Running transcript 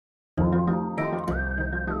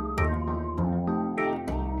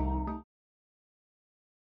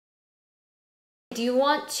do you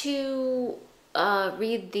want to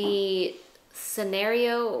read the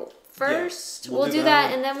scenario first? Yeah, we'll do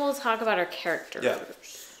that, and then we'll talk about our characters.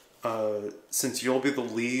 Yeah. Since you'll be the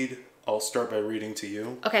lead, I'll start by reading to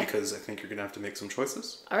you. Okay. Because I think you're going to have to make some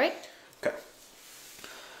choices. All right. Okay.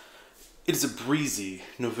 It is a breezy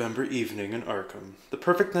November evening in Arkham. The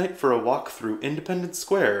perfect night for a walk through Independence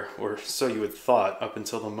Square, or so you had thought up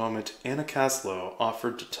until the moment Anna Caslow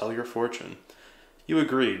offered to tell your fortune. You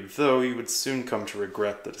agreed, though you would soon come to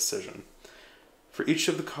regret the decision. For each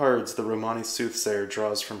of the cards the Romani soothsayer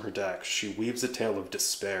draws from her deck, she weaves a tale of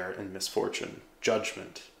despair and misfortune,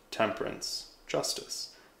 judgment, temperance,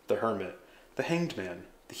 justice, the hermit, the hanged man,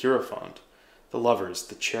 the hierophant, the lovers,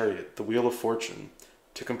 the chariot, the wheel of fortune.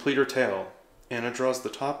 To complete her tale, Anna draws the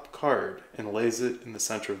top card and lays it in the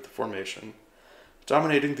center of the formation.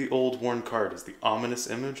 Dominating the old worn card is the ominous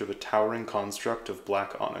image of a towering construct of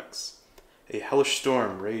black onyx. A hellish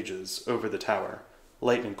storm rages over the tower,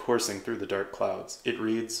 lightning coursing through the dark clouds. It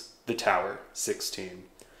reads, The Tower, 16.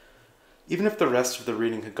 Even if the rest of the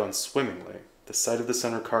reading had gone swimmingly, the sight of the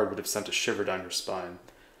center card would have sent a shiver down your spine.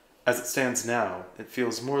 As it stands now, it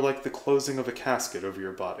feels more like the closing of a casket over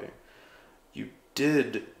your body. You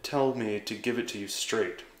did tell me to give it to you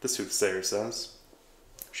straight, the soothsayer says.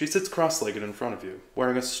 She sits cross-legged in front of you,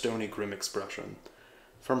 wearing a stony, grim expression.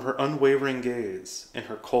 From her unwavering gaze and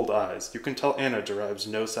her cold eyes, you can tell Anna derives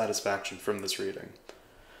no satisfaction from this reading.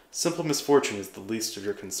 Simple misfortune is the least of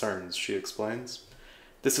your concerns, she explains.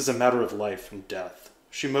 This is a matter of life and death.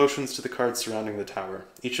 She motions to the cards surrounding the tower,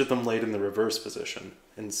 each of them laid in the reverse position,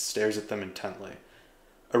 and stares at them intently.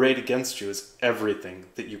 Arrayed against you is everything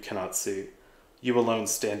that you cannot see. You alone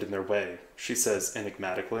stand in their way, she says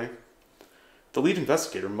enigmatically. The lead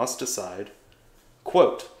investigator must decide,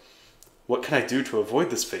 quote, what can I do to avoid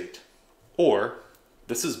this fate? Or,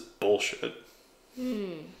 this is bullshit.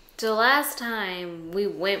 So last time we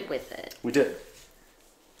went with it. We did.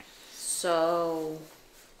 So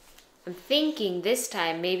I'm thinking this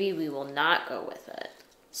time maybe we will not go with it.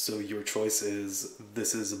 So your choice is,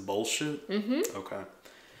 this is bullshit? Mm-hmm. Okay.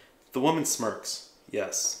 The woman smirks.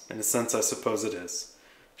 Yes, in a sense I suppose it is.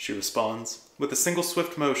 She responds. With a single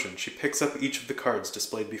swift motion, she picks up each of the cards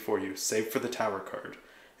displayed before you, save for the tower card,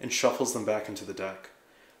 and shuffles them back into the deck.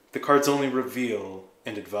 The cards only reveal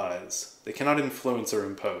and advise. They cannot influence or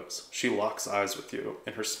impose. She locks eyes with you,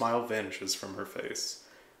 and her smile vanishes from her face.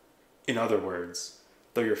 In other words,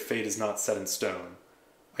 though your fate is not set in stone,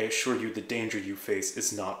 I assure you the danger you face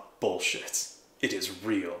is not bullshit. It is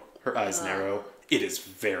real. Her eyes narrow. It is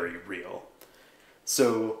very real.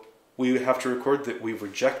 So, we have to record that we've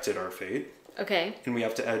rejected our fate. Okay. And we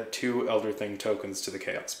have to add 2 Elder Thing tokens to the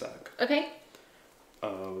Chaos bag. Okay.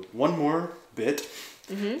 One more bit.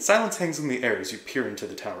 Mm-hmm. Silence hangs in the air as you peer into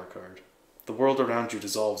the tower card. The world around you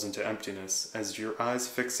dissolves into emptiness as your eyes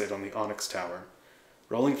fixate on the Onyx Tower.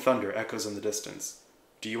 Rolling thunder echoes in the distance.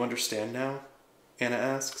 Do you understand now? Anna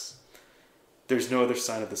asks. There's no other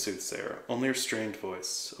sign of the soothsayer, only her strained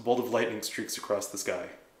voice. A bolt of lightning streaks across the sky.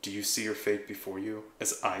 Do you see your fate before you,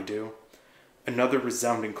 as I do? Another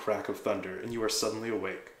resounding crack of thunder, and you are suddenly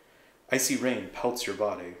awake. Icy rain pelts your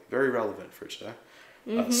body, very relevant for today,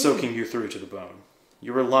 soaking you through to the bone.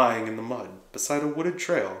 You are lying in the mud, beside a wooded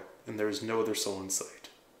trail, and there is no other soul in sight.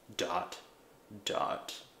 Dot,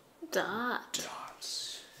 dot, dot.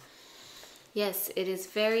 dot. Yes, it is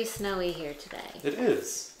very snowy here today. It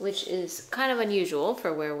is. Which is kind of unusual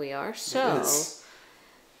for where we are. So, It is.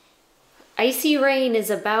 Icy rain is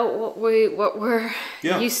about what we're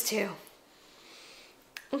used to.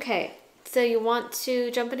 Okay, so you want to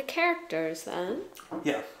jump into characters then?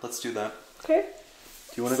 Yeah, let's do that. Okay.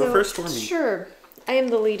 Do you want to go first or me? Sure. I am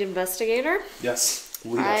the lead investigator. Yes.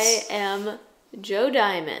 I am Joe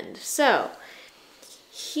Diamond. So,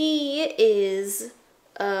 he is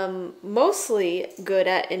mostly good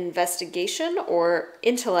at investigation or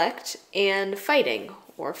intellect and fighting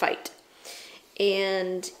or fight.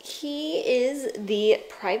 And he is the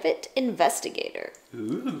private investigator.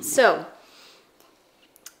 Ooh. So,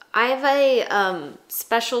 I have a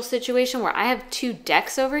special situation where I have 2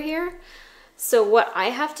 decks over here. So what I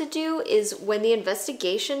have to do is when the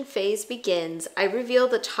investigation phase begins, I reveal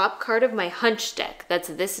the top card of my hunch deck. That's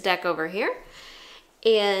this deck over here.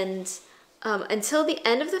 And until the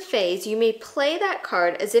end of the phase, you may play that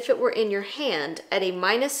card as if it were in your hand at a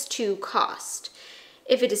 -2 cost.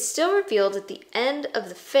 If it is still revealed at the end of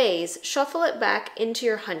the phase, shuffle it back into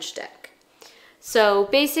your hunch deck. So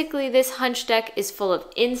basically this hunch deck is full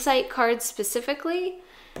of insight cards specifically.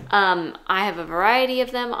 I have a variety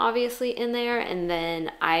of them obviously in there, and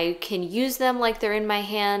then I can use them like they're in my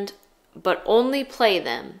hand, but only play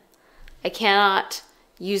them. I cannot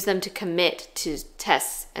use them to commit to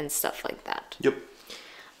tests and stuff like that. Yep.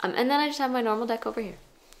 And then I just have my normal deck over here.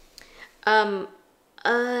 And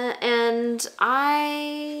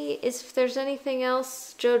if there's anything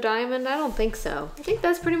else, Joe Diamond, I don't think so. I think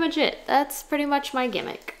that's pretty much it. That's pretty much my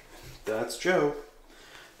gimmick. That's Joe.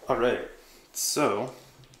 All right. So,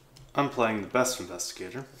 I'm playing the best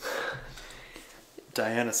investigator,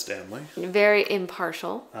 Diana Stanley. Very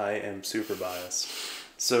impartial. I am super biased.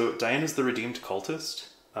 So, Diana's the redeemed cultist.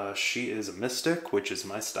 She is a mystic, which is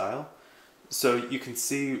my style. So you can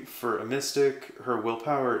see for a mystic, her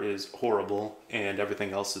willpower is horrible and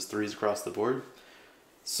everything else is 3s across the board.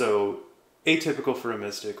 So atypical for a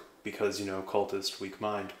mystic because, cultist, weak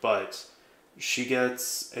mind, but she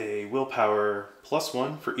gets a willpower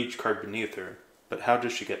 +1 for each card beneath her. But how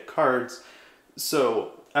does she get cards?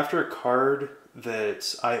 So after a card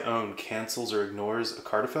that I own cancels or ignores a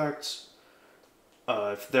card effect,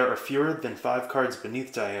 if there are fewer than 5 cards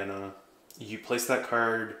beneath Diana, you place that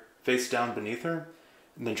card face down beneath her,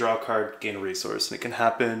 and then draw a card, gain a resource. And it can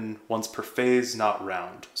happen once per phase, not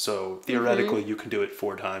round. So theoretically, you can do it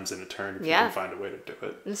 4 times in a turn if you can find a way to do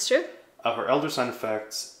it. That's true. Her Elder Sign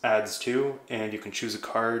effect adds 2, and you can choose a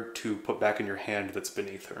card to put back in your hand that's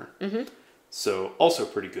beneath her. So also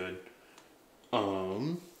pretty good.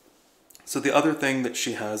 So the other thing that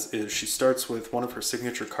she has is she starts with one of her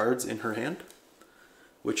signature cards in her hand,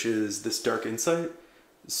 which is this Dark Insight.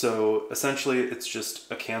 So essentially it's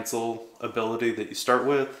just a cancel ability that you start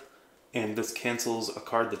with, and this cancels a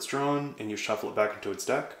card that's drawn and you shuffle it back into its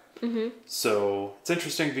deck. So it's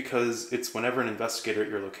interesting because it's whenever an investigator at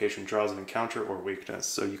your location draws an encounter or weakness.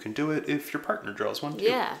 So you can do it if your partner draws one too.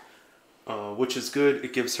 Yeah. Which is good.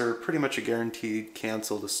 It gives her pretty much a guaranteed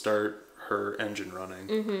cancel to start her engine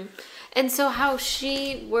running. And so how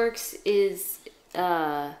she works is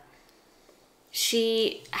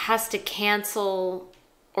she has to cancel,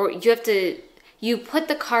 or you put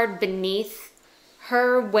the card beneath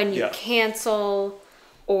her when you cancel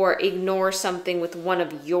or ignore something with one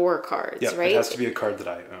of your cards, right? It has to be a card that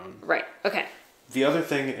I own. Right, okay. The other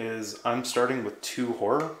thing is I'm starting with 2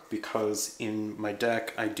 horror because in my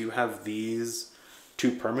deck I do have these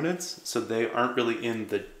 2 permanents, so they aren't really in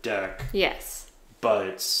the deck. Yes.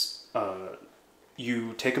 But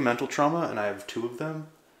you take a mental trauma, and I have 2 of them,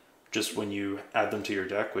 just when you add them to your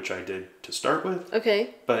deck, which I did to start with.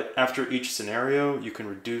 Okay. But after each scenario, you can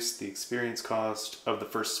reduce the experience cost of the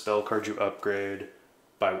first spell card you upgrade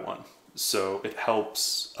by 1. So it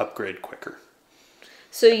helps upgrade quicker.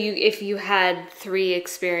 So if you had 3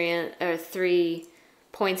 experience or 3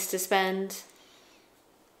 points to spend,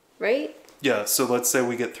 right? Yeah, so let's say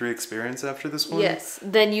we get 3 experience after this one. Yes.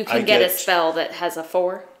 Then you can get a spell that has a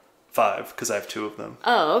 4. 5, because I have 2 of them.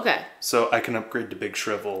 Oh, okay. So I can upgrade to Big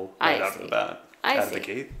Shrivel right out of the bat. Out of the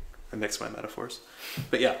gate. I mix my metaphors.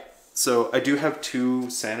 But yeah, so I do have 2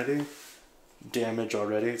 sanity damage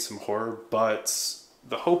already, some horror, but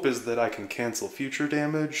the hope is that I can cancel future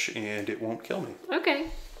damage and it won't kill me. Okay.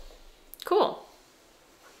 Cool.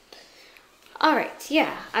 All right.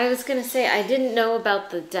 Yeah, I was gonna say I didn't know about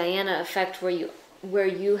the Diana effect where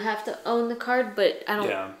you have to own the card, but I don't.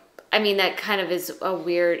 Yeah. I mean, that kind of is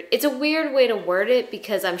it's a weird way to word it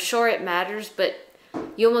because I'm sure it matters, but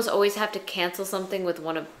you almost always have to cancel something with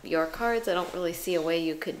one of your cards. I don't really see a way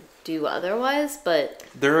you could do otherwise, but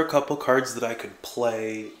there are a couple cards that I could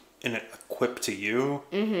play and equip to you,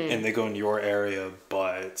 and they go in your area,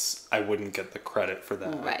 but I wouldn't get the credit for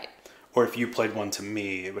that. Right. Or if you played one to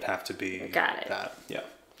me, it would have to be that. Yeah.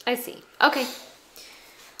 I see. Okay.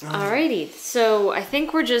 Alrighty. So I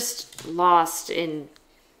think we're just lost in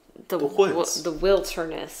the woods. The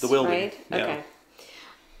wilderness. The wilderness. Right? Yeah. Okay.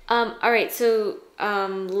 All right. So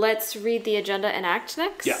let's read the agenda and act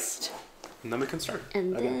next. Yeah. And then we can start.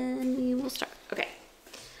 And then you will start. Okay.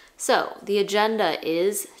 So the agenda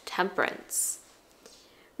is temperance.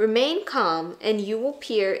 Remain calm, and you will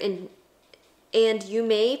peer in. And you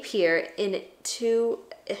may peer into.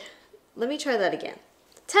 Let me try that again.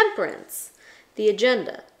 Temperance. The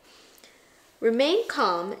agenda. Remain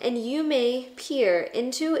calm, and you may peer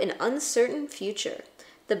into an uncertain future.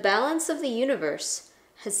 The balance of the universe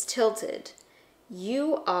has tilted.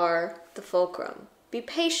 You are the fulcrum. Be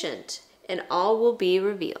patient, and all will be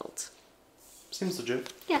revealed. Seems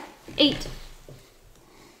legit. Yeah. 8.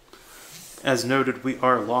 As noted, we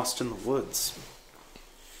are lost in the woods.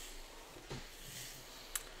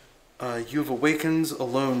 You have awakened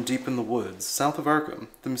alone deep in the woods, south of Arkham.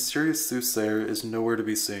 The mysterious soothsayer is nowhere to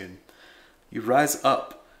be seen. You rise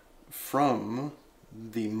up from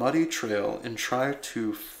the muddy trail and try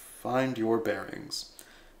to find your bearings.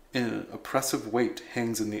 An oppressive weight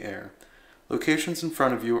hangs in the air. Locations in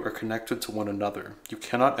front of you are connected to one another. You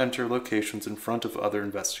cannot enter locations in front of other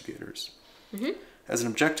investigators. As an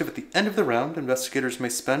objective at the end of the round, investigators may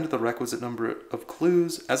spend the requisite number of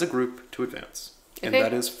clues as a group to advance. And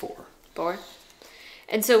that is 4. 4.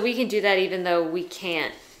 And so we can do that even though we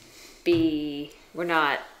can't we're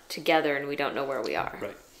not together and we don't know where we are.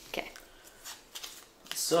 Right. Okay.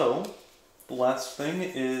 So, the last thing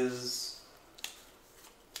is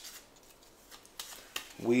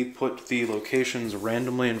we put the locations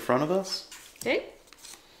randomly in front of us. Okay.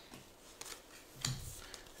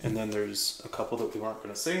 And then there's a couple that we weren't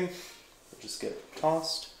going to see. They just get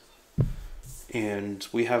tossed. And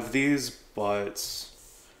we have these, but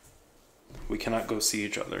we cannot go see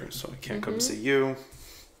each other. So I can't come see you.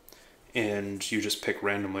 And you just pick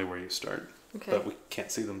randomly where you start. Okay. But we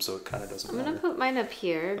can't see them, so it kind of doesn't matter. I'm going to put mine up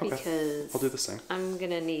here because I'll do the same. I'm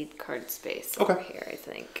going to need card space over here, I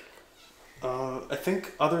think. I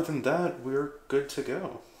think other than that, we're good to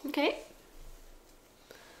go. Okay.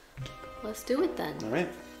 Let's do it then. All right.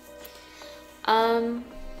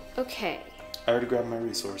 Okay. I already grabbed my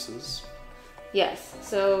resources. Yes,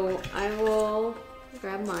 so I will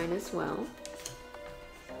grab mine as well.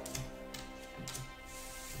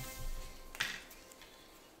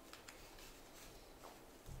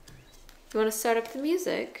 You want to start up the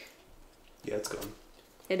music? Yeah, it's gone.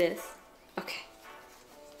 It is? Okay.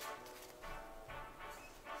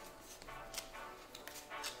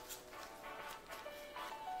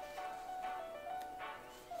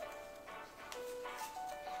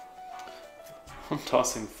 I'm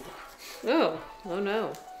tossing 4. Oh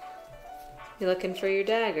no. You looking for your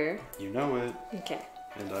dagger? You know it. Okay.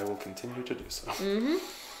 And I will continue to do so. I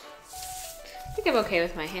think I'm okay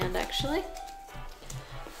with my hand, actually.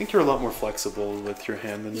 I think you're a lot more flexible with your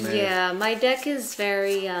hand than me. Yeah, my deck is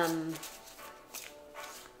very, I'm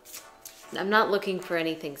not looking for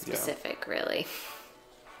anything specific, really.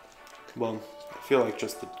 Well, I feel like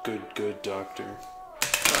just the good doctor.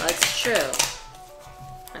 Well, that's true.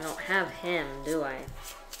 I don't have him, do I?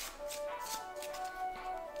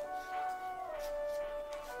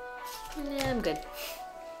 Yeah, I'm good.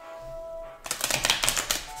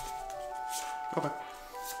 Okay.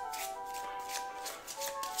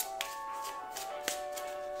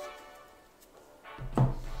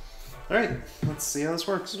 Alright, let's see how this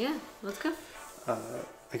works. Yeah, let's go.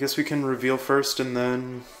 I guess we can reveal first and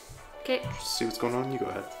then Okay. see what's going on. You go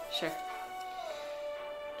ahead. Sure.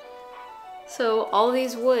 So all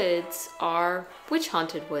these woods are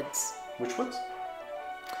witch-haunted woods. Which ones?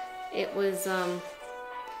 It was,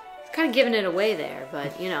 kind of giving it away there,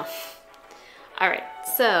 but, you know. Alright,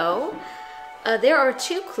 so, there are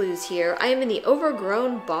 2 clues here. I am in the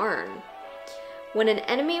overgrown barn. When an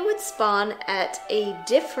enemy would spawn at a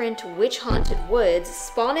different witch-haunted woods,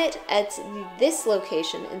 spawn it at this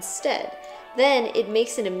location instead. Then it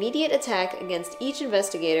makes an immediate attack against each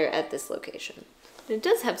investigator at this location. And it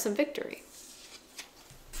does have some victory.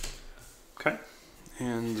 Okay.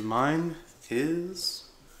 And mine is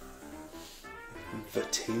the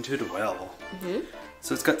Tainted Well.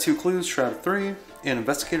 So it's got 2 clues, Shroud of 3, and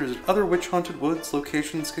investigators at other witch-haunted woods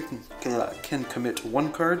locations can commit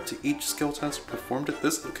 1 card to each skill test performed at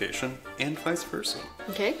this location, and vice versa.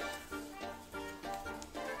 Okay.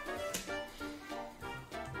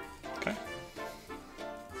 Okay.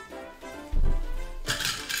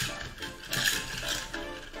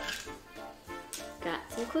 Got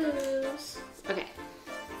some clues. Okay.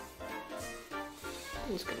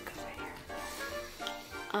 I'm just gonna go right here.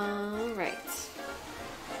 Alright.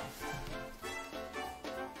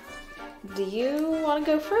 Do you want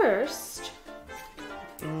to go first?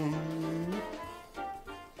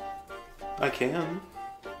 I can.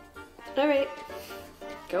 Alright.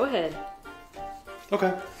 Go ahead.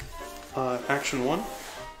 Okay. Action 1.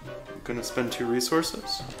 I'm gonna spend 2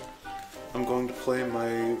 resources. I'm going to play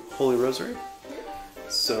my Holy Rosary.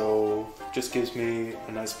 So, just gives me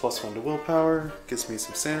a nice +1 to willpower, gives me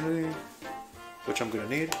some sanity, which I'm gonna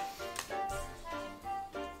need.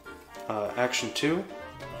 Action 2.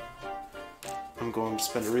 I'm going to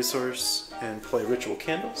spend a resource and play Ritual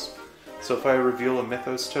Candles. So if I reveal a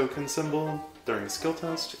Mythos token symbol during a skill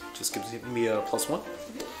test, it just gives me a +1.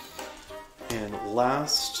 And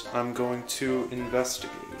last, I'm going to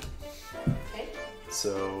investigate. Okay.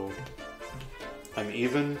 So I'm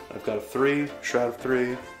even. I've got a 3, Shroud of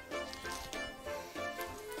 3.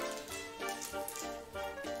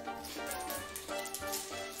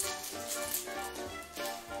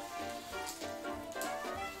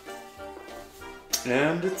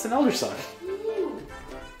 And it's an Elder Sign. Ooh,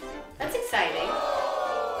 that's exciting.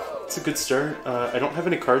 It's a good start. I don't have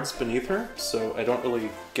any cards beneath her, so I don't really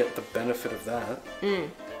get the benefit of that.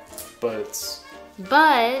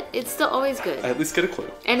 But it's still always good. I at least get a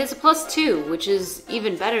clue. And it's a +2, which is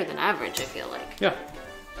even better than average, I feel like. Yeah.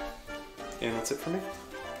 And that's it for me.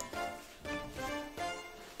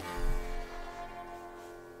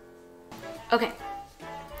 Okay.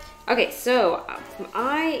 Okay, so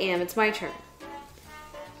it's my turn.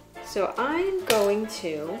 So I'm going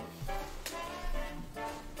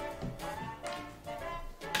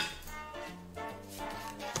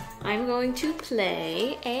to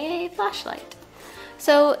play a flashlight.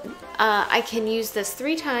 So I can use this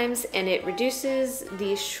 3 times and it reduces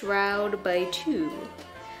the shroud by 2.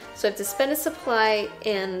 So I have to spend a supply,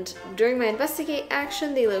 and during my investigate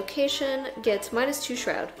action, the location gets -2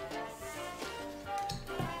 shroud.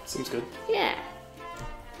 Seems good. Yeah.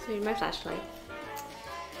 So here's my flashlight.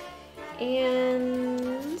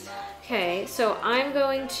 And okay, so I'm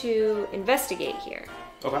going to investigate here.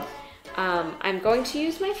 Okay. I'm going to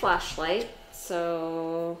use my flashlight.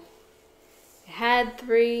 So I had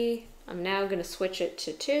 3. I'm now going to switch it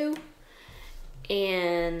to 2.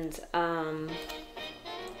 And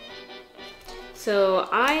so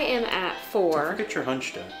I am at 4. Don't forget your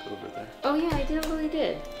hunch deck over there. Oh yeah, I really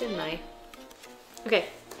did, didn't I? Okay,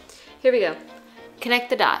 here we go. Connect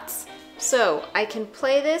the dots. So I can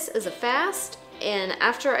play this as a fast, and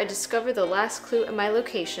after I discover the last clue in my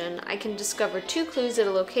location, I can discover 2 clues at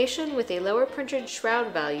a location with a lower printed shroud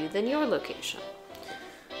value than your location,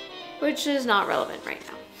 which is not relevant right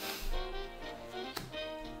now.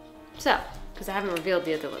 So, because I haven't revealed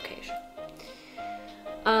the other location.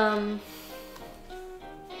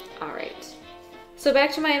 Alright. So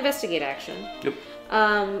back to my investigate action. Yep.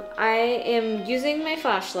 I am using my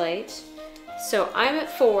flashlight. So I'm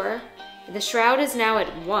at 4. The shroud is now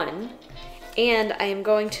at 1. And I am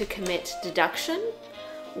going to commit deduction,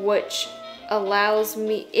 which allows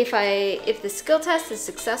me, if the skill test is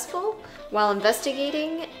successful, while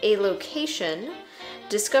investigating a location,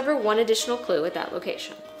 discover 1 additional clue at that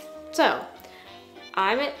location. So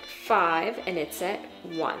I'm at 5 and it's at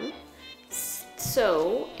 1.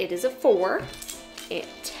 So it is a 4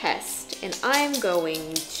 test, and I'm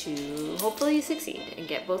going to hopefully succeed and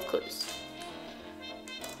get both clues.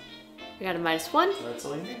 We got a -1. That's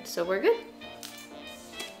all you need. So we're good.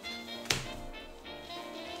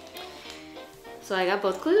 So I got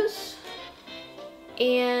both clues,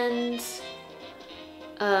 and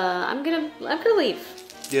I'm gonna leave.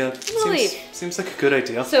 Yeah, seems like a good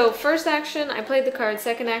idea. So first action, I played the card.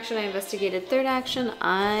 Second action, I investigated. Third action,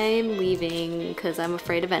 I'm leaving because I'm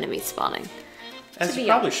afraid of enemies spawning. As you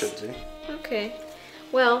probably should be. Okay.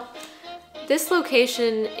 Well, this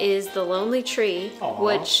location is the Lonely Tree,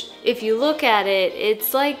 which, if you look at it,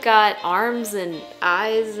 it's like got arms and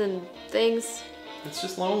eyes and things. It's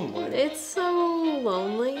just lonely. It's so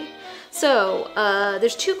lonely. So,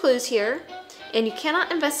 there's 2 clues here. And you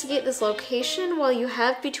cannot investigate this location while you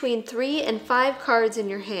have between 3 and 5 cards in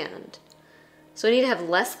your hand. So I need to have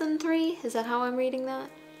less than 3? Is that how I'm reading that?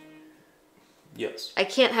 Yes. I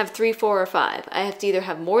can't have 3, 4, or 5. I have to either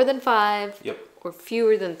have more than 5 or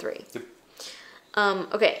fewer than 3. Yep.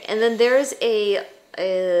 Okay, and then there's a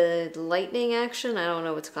lightning action. I don't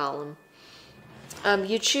know what to call them.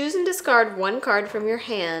 You choose and discard 1 card from your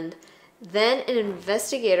hand. Then an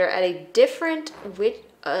investigator at a different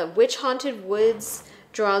Witch Haunted Woods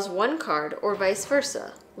draws 1 card, or vice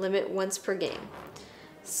versa. Limit once per game.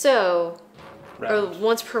 So, or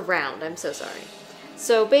once per round, I'm so sorry.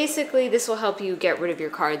 So basically, this will help you get rid of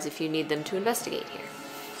your cards if you need them to investigate here.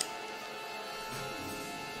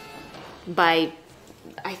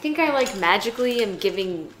 I think I like magically am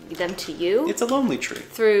giving them to you. It's a lonely tree.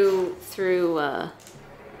 Through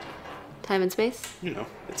time and space? You know,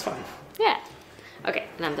 it's fine. Yeah. Okay,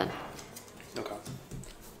 and I'm done. Okay.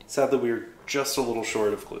 Sadly, we were just a little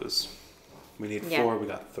short of clues. We need 4, we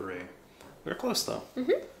got 3. We were close, though.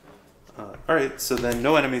 Alright, so then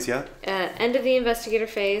no enemies yet. End of the investigator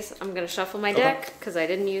phase. I'm going to shuffle my deck, because I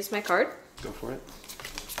didn't use my card. Go for it.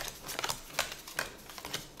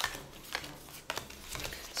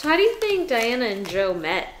 So how do you think Diana and Joe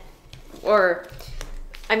met? Or,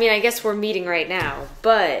 I mean, I guess we're meeting right now,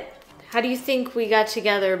 but how do you think we got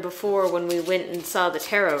together before when we went and saw the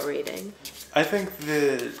tarot reading? I think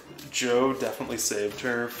that Joe definitely saved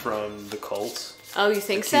her from the cult. Oh, you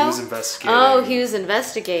think so? He was investigating. Oh, he was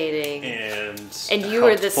investigating. And you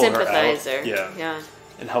were the sympathizer. Yeah.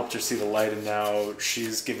 And helped her see the light, and now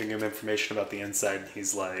she's giving him information about the inside, and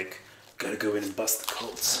he's like, gotta go in and bust the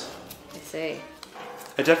cults. I see.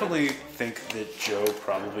 I definitely think that Joe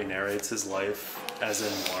probably narrates his life as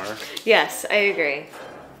in noir. Yes, I agree.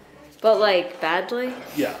 But, like, badly?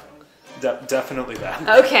 Yeah. Definitely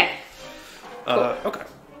bad. Okay. Cool. Okay.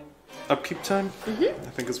 upkeep time, I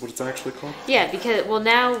think is what it's actually called. Yeah, because, well,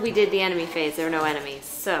 now we did the enemy phase. There are no enemies.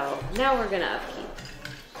 So now we're going to upkeep.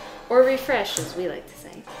 Or refresh, as we like to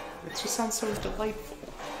say. It just sounds so delightful.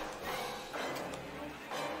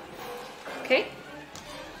 Okay.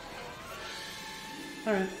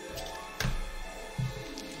 Alright.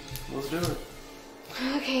 Let's do it.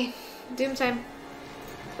 Okay. Doom time.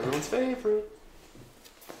 Everyone's favorite.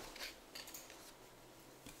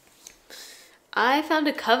 I found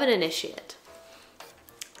a coven initiate.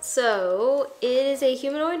 So, it is a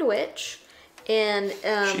humanoid witch. And,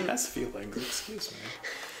 she has feelings, excuse me.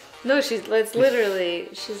 No,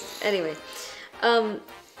 anyway.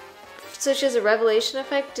 So she has a revelation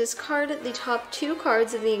effect. Discard the top 2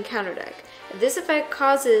 cards of the encounter deck. If this effect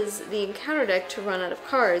causes the encounter deck to run out of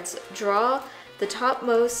cards, draw the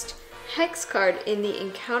topmost hex card in the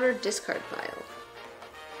encounter discard pile.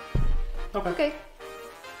 Okay.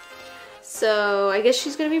 So I guess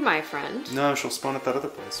she's gonna be my friend. No, she'll spawn at that other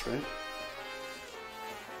place, right?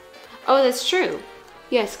 Oh, that's true.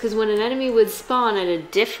 Yes, because when an enemy would spawn at a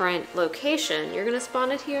different location, you're going to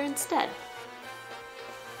spawn it here instead.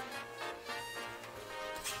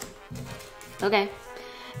 Okay.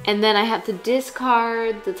 And then I have to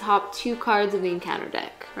discard the top 2 cards of the encounter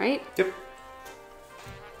deck, right? Yep.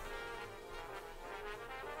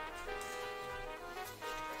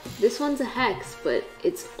 This one's a hex, but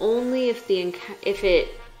it's only if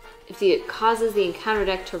it causes the encounter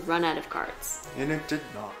deck to run out of cards. And it did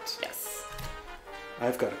not. Yes.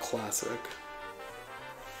 I've got a classic.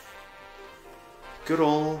 Good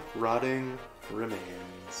old Rotting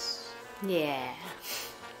Remains. Yeah.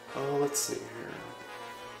 Oh, let's see here.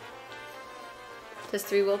 Does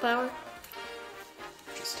 3 willpower?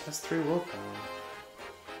 Just has 3 willpower.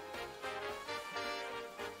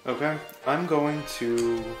 Okay, I'm going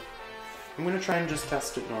to try and just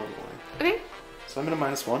test it normally. Okay. So I'm at a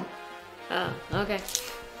 -1. Oh, okay.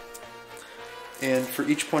 And for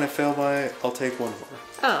each point I fail by, I'll take 1 horror.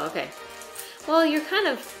 Oh, okay. Well, you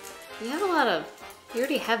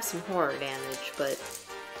already have some horror damage, but...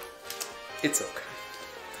 It's okay.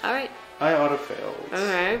 Alright. I auto-failed.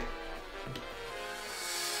 Alright.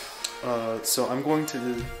 So I'm going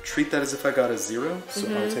to treat that as if I got a 0, so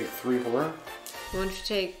I'll take 3 horror. Why don't you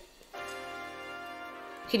take...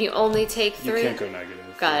 Can you only take 3? You can't go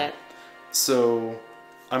negative. Got it. So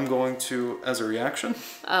I'm going to, as a reaction...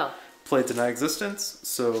 Oh. Play Deny Existence,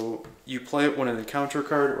 so you play it when an encounter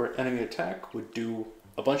card or enemy attack would do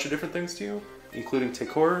a bunch of different things to you, including take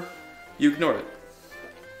horror. You ignore it.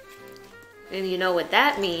 And you know what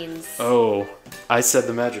that means. Oh, I said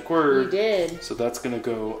the magic word. You did. So that's going to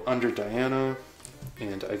go under Diana,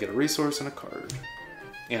 and I get a resource and a card.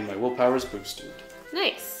 And my willpower is boosted.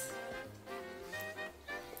 Nice.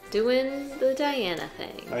 Doing the Diana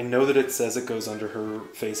thing. I know that it says it goes under her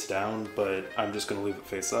face down, but I'm just going to leave it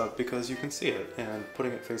face up because you can see it. And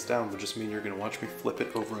putting it face down would just mean you're going to watch me flip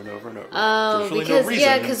it over and over and over. Oh, There's really because, no reason.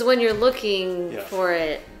 yeah, because when you're looking for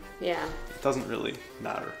it, yeah. It doesn't really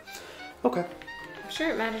matter. Okay. I'm sure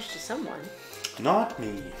it matters to someone. Not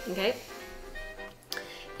me. Okay.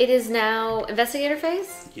 It is now investigator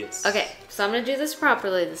phase? Yes. Okay, so I'm going to do this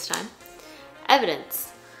properly this time. Evidence.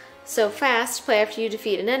 So fast, play after you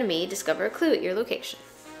defeat an enemy, discover a clue at your location.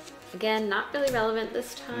 Again, not really relevant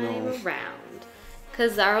this time around.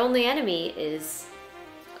 Because our only enemy is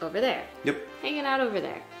over there. Yep. Hanging out over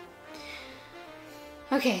there.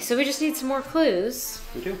 Okay, so we just need some more clues.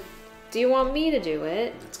 We do. Do you want me to do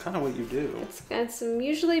it? It's kind of what you do. I'm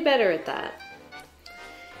usually better at that.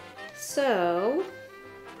 So,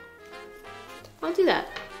 I'll do that.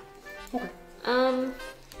 Okay.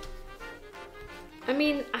 I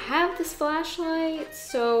mean, I have this flashlight,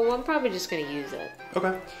 so I'm probably just going to use it.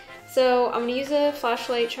 Okay. So I'm going to use a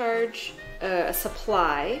flashlight charge, a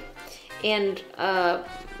supply, and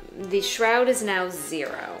the shroud is now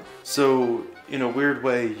 0. So, in a weird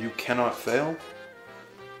way, you cannot fail,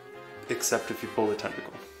 except if you pull a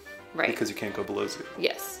tentacle. Right. Because you can't go below 0.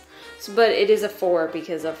 Yes. So, but it is a 4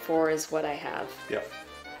 because a 4 is what I have. Yeah.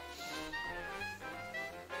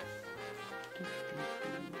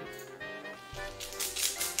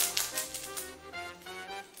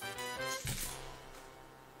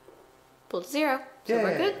 Pulled 0, so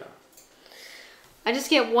we're good. I just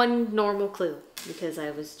get 1 normal clue because I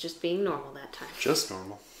was just being normal that time. Just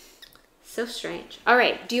normal. So strange. All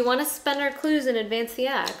right, do you want to spend our clues and advance the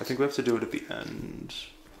act? I think we have to do it at the end.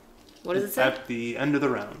 What does it say? At the end of the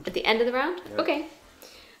round. At the end of the round? Yep. Okay.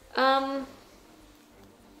 Oh,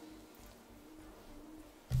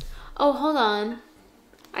 hold on.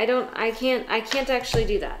 I can't actually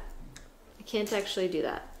do that. I can't actually do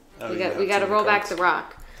that. Oh, we got to roll back the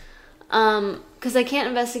rock. Because I can't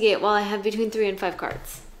investigate while I have between 3 and 5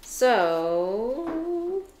 cards.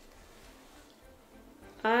 So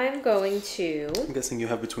I'm going to... I'm guessing you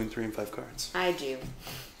have between 3 and 5 cards. I do.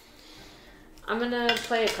 I'm going to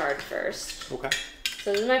play a card first. Okay.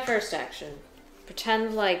 So this is my first action.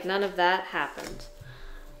 Pretend like none of that happened.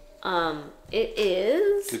 It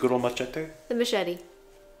is... The good old machete? The machete.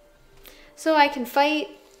 So I can fight,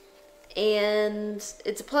 and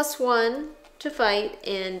it's a +1 to fight,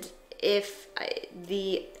 and if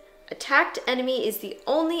the attacked enemy is the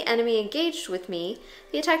only enemy engaged with me,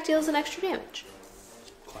 the attack deals an extra damage.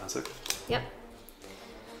 Classic. Yep.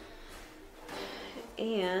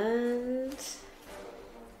 And...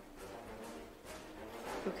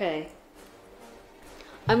 Okay.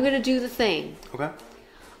 I'm gonna do the thing. Okay.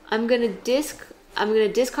 I'm gonna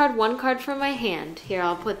discard 1 card from my hand. Here,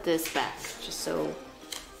 I'll put this back just so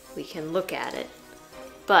we can look at it.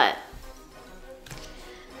 But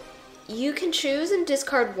you can choose and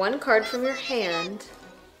discard 1 card from your hand.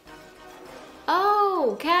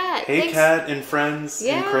 Oh, Kat. Hey, thanks. Kat and friends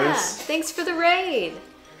and Chris. Thanks for the raid.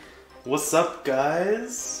 What's up,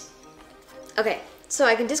 guys? Okay, so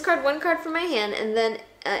I can discard 1 card from my hand, and then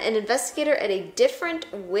an investigator at a different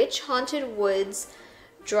witch-haunted woods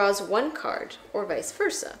draws 1 card, or vice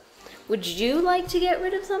versa. Would you like to get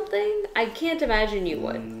rid of something? I can't imagine you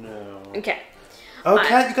would. No. Okay. Oh,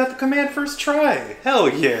 Kat, you got the command first try. Hell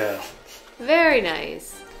yeah. Very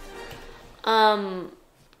nice.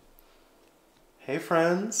 Hey,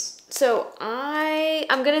 friends. So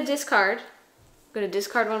I'm gonna discard. I'm gonna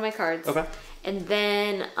discard 1 of my cards. Okay. And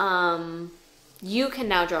then you can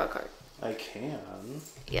now draw a card. I can.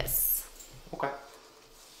 Yes. Okay.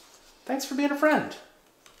 Thanks for being a friend.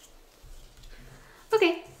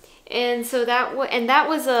 Okay. And so that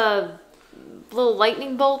was a little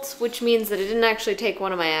lightning bolt, which means that it didn't actually take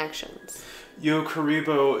 1 of my actions. Yo,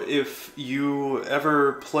 Karibo, if you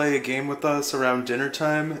ever play a game with us around dinner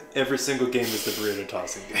time, every single game is the burrito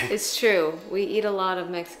tossing game. It's true. We eat a lot of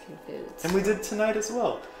Mexican foods. And we did tonight as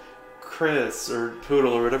well. Chris, or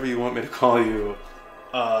Poodle, or whatever you want me to call you,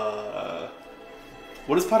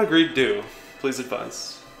 what does Pot of Greed do? Please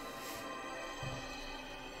advise.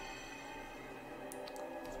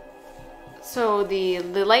 So the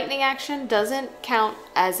lightning action doesn't count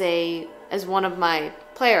as 1 of my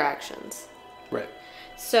player actions. Right.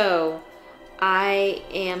 So I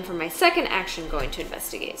am, for my second action, going to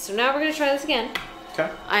investigate. So now we're going to try this again. Okay.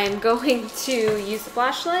 I am going to use the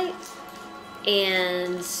flashlight.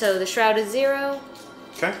 And so the shroud is 0.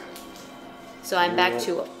 Okay. So I'm back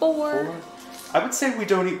to a 4. I would say we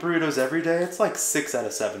don't eat burritos every day. It's like 6 out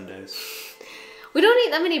of 7 days. We don't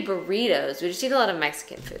eat that many burritos. We just eat a lot of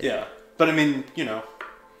Mexican food. Yeah. But I mean, you know.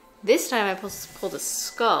 This time I pulled a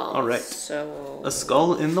skull. All right. So A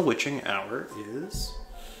skull in the witching hour is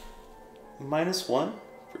 -1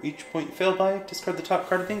 for each point you fail by. Discard the top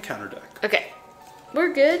card of the encounter deck. okay.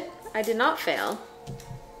 We're good. I did not fail.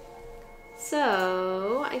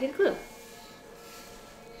 So I get a clue.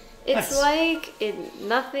 It's Nice. like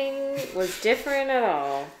nothing was different at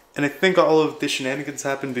all. And I think all of the shenanigans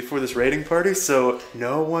happened before this raiding party, so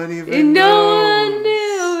no one even No knows. one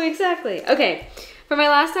knew. Exactly. Okay. For my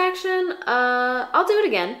last action, I'll do it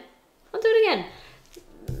again.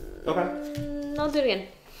 Okay. I'll do it again.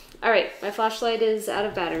 All right. My flashlight is out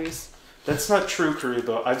of batteries. That's not true,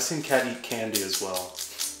 Karibo. I've seen Kat eat candy as well.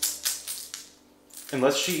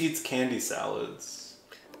 Unless she eats candy salads.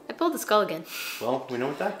 I pulled the skull again. Well, we know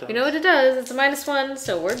what that does. We know what it does. It's a -1,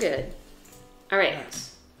 so we're good. All right. Nice.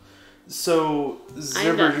 So,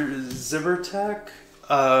 Zibbertech,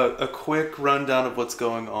 a quick rundown of what's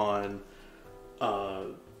going on.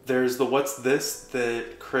 There's the What's This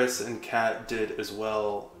that Chris and Kat did as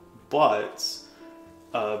well, but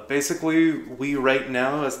basically we right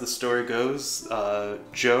now, as the story goes,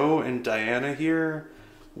 Joe and Diana here,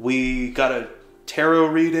 we got a tarot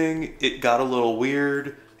reading, it got a little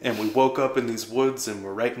weird, and we woke up in these woods and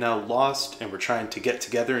we're right now lost and we're trying to get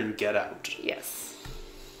together and get out. Yes.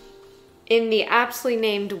 In the aptly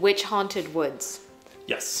named Witch Haunted Woods.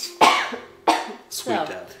 Yes. Sweet So,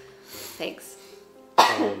 dad. Thanks.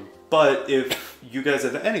 But if you guys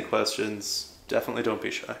have any questions, definitely don't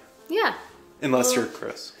be shy. Yeah. Unless you're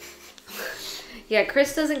Chris. Yeah,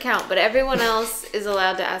 Chris doesn't count, but everyone else is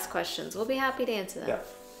allowed to ask questions. We'll be happy to answer them.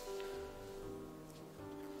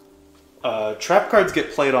 Yeah. Trap cards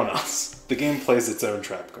get played on us. The game plays its own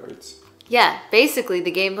trap cards. Yeah, basically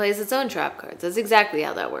the game plays its own trap cards. That's exactly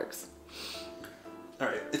how that works.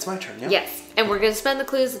 Alright, it's my turn, yeah? Yes, and we're going to spend the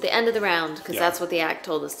clues at the end of the round, because that's what the act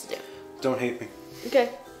told us to do. Don't hate me. Okay.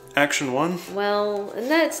 Action 1. Well,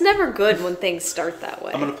 and it's never good when things start that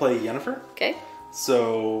way. I'm going to play Yennefer. Okay.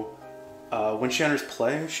 So, When she enters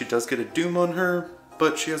play, she does get a doom on her,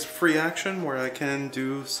 but she has a free action where I can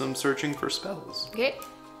do some searching for spells. Okay.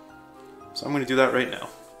 So I'm going to do that right now.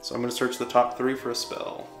 So I'm going to search the top 3 for a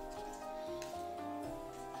spell.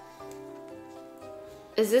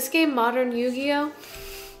 Is this game modern Yu-Gi-Oh?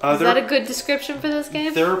 Is that a good description for this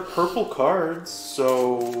game? They're purple cards,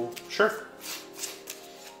 so sure.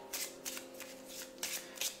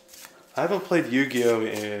 I haven't played Yu-Gi-Oh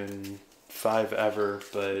in 5 ever,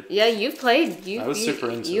 but yeah, you've played. I was super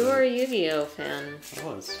into it. You were a Yu-Gi-Oh fan. I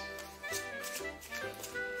was.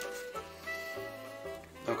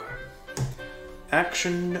 Okay.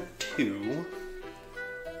 Action 2.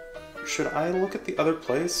 Should I look at the other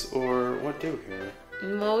place, or what do here?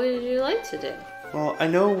 What would you like to do? Well, I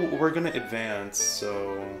know we're gonna advance,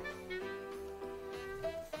 so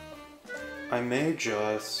I may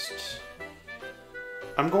just...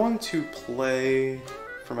 I'm going to play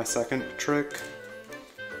for my second trick,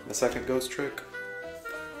 my second ghost trick.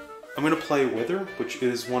 I'm gonna play Wither, which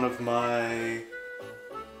is one of my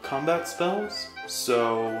combat spells.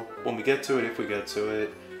 So when we get to it, if we get to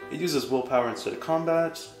it, it uses willpower instead of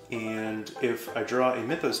combat. And if I draw a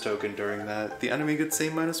Mythos token during that, the enemy gets a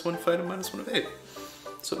 -1 fight and -1 evade.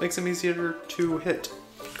 So it makes them easier to hit.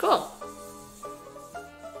 Cool.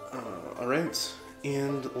 Alright,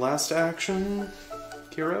 and last action,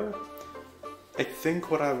 hero. I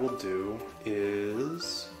think what I will do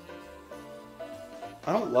is...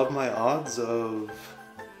 I don't love my odds of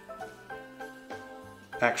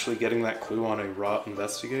actually getting that clue on a Rot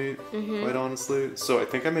Investigate, quite honestly. So I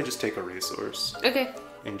think I may just take a resource. Okay.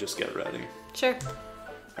 And just get ready. Sure.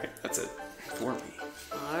 Alright, that's it for me.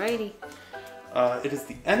 Alrighty. It is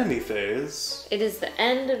the enemy phase. It is the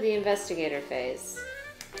end of the investigator phase.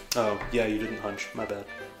 Oh, yeah, you didn't hunch. My bad.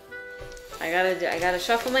 I gotta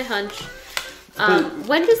shuffle my hunch.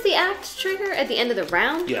 When does the act trigger? At the end of the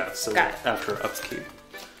round? Yeah, so Got it. after upkeep.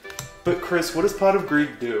 But Chris, what does Pot of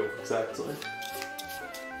Greed do exactly?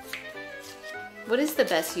 What is the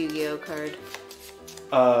best Yu-Gi-Oh card?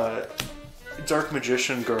 Dark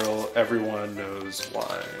Magician Girl, everyone knows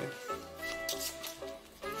why.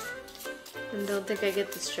 I don't think I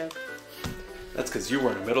get this joke. That's because you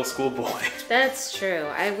weren't a middle school boy. That's true.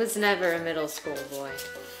 I was never a middle school boy.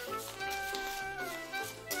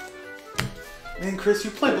 Man, Chris,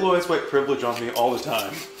 you play Blue Eyes White Privilege on me all the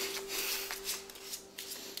time.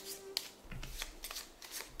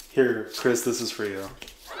 Here, Chris, this is for you.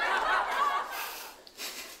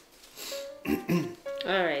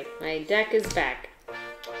 Alright, my deck is back.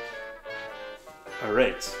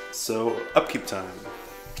 Alright, so upkeep time.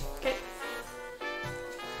 Okay.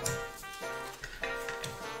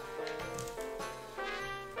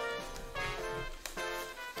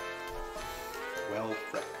 Well,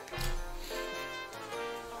 frick.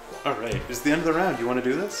 Alright, this is the end of the round. You want to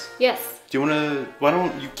do this? Yes. Do you want to... Why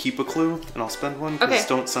don't you keep a clue and I'll spend one? Because Okay.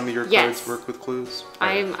 don't some of your Yes. cards work with clues?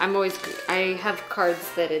 I'm always... I have cards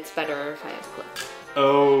that it's better if I have clue.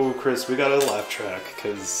 Oh, Chris, we got a laugh track,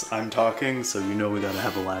 because I'm talking, so you know we gotta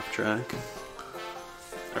have a laugh track.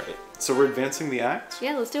 Alright, so we're advancing the act?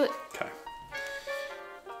 Yeah, let's do it. Okay.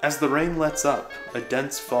 As the rain lets up, a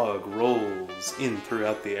dense fog rolls in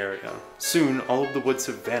throughout the area. Soon, all of the woods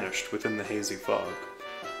have vanished within the hazy fog.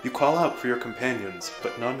 You call out for your companions,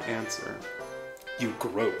 but none answer. You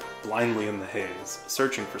grope blindly in the haze,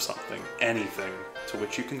 searching for something, anything, to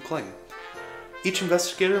which you can cling. Each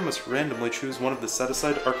investigator must randomly choose one of the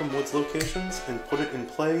set-aside Arkham Woods locations and put it in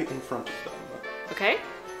play in front of them. Okay.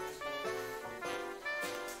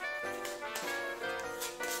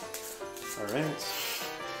 Alright.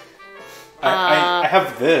 I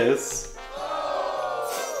have this.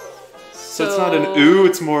 So it's not an ooh,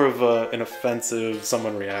 it's more of an offensive,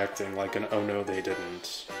 someone reacting, like an oh no, they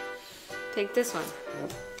didn't. Take this one.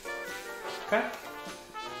 Yep. Okay.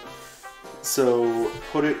 So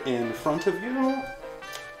put it in front of you.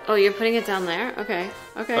 Oh, you're putting it down there? Okay.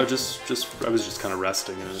 Okay. Oh, I was just kind of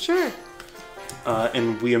resting in it. Sure.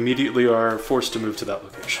 And we immediately are forced to move to that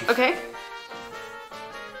location. Okay.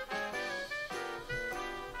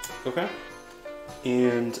 Okay.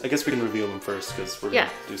 And I guess we can reveal them first because we're Yeah.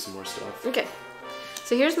 gonna do some more stuff. Okay.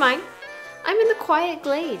 So here's mine. I'm in the Quiet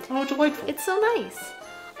Glade. Oh, delightful. It's so nice.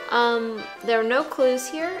 There are no clues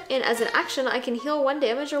here, and as an action, I can heal 1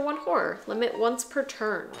 damage or 1 horror. Limit once per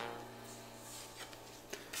turn.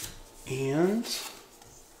 And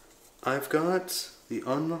I've got the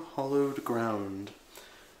Unhallowed Ground.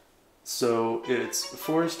 So it's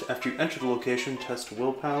forced after you enter the location, test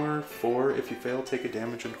willpower. 4 if you fail, take a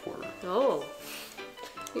damage and horror. Oh.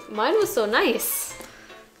 Mine was so nice.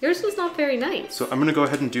 Yours was not very nice. So I'm going to go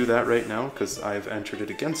ahead and do that right now because I've entered it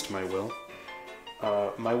against my will.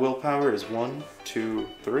 My willpower is 1, 2,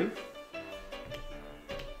 3.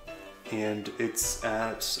 And it's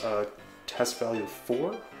at test value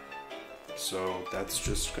 4. So that's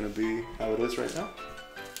just going to be how it is right now.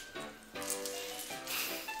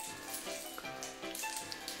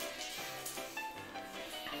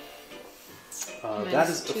 That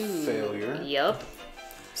is a failure. Yup.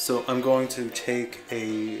 So I'm going to take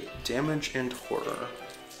a damage and horror.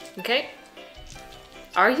 Okay.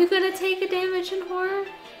 Are you gonna take a damage in horror?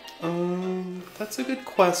 That's a good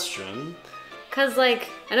question. Cause like,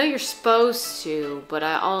 I know you're supposed to, but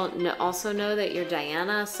I also know that you're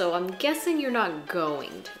Diana, so I'm guessing you're not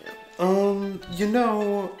going to. You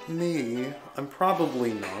know me, I'm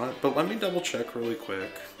probably not, but let me double check really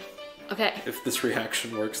quick. Okay. If this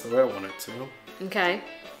reaction works the way I want it to. Okay.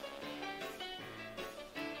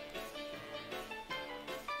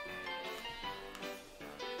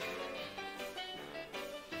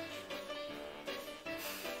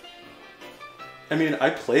 I mean, I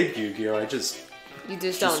played Yu-Gi-Oh! I just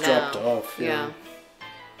don't know. dropped off. Yeah.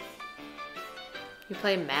 You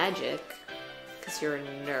play Magic, because you're a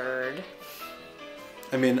nerd.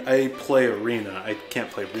 I mean, I play Arena. I can't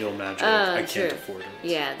play real Magic. I can't afford it.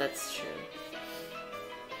 Yeah, that's true.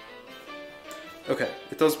 Okay,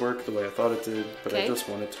 it does work the way I thought it did, but I just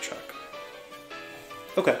wanted to check.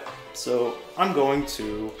 Okay, so I'm going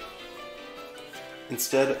to,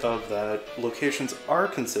 instead of that, locations are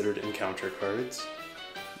considered encounter cards.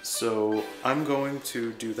 So I'm going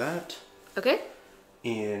to do that. Okay.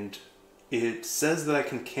 And it says that I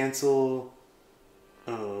can cancel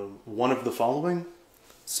one of the following.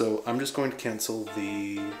 So I'm just going to cancel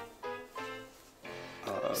the...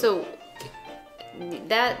 So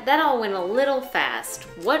that all went a little fast.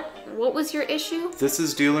 What was your issue? This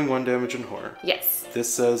is dealing 1 damage in horror. Yes.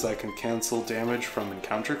 This says I can cancel damage from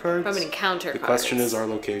encounter cards. From an encounter The question is, are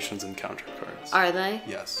locations encounter cards? Are they?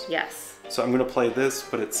 Yes. Yes. So I'm going to play this,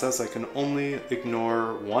 but it says I can only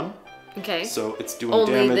ignore 1. Okay. So it's doing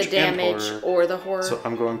only damage, the damage and horror. or the horror? So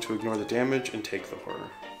I'm going to ignore the damage and take the horror.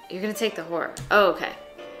 You're going to take the horror. Oh, okay.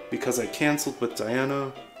 Because I canceled with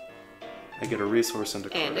Diana, I get a resource and a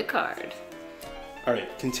card. And a card.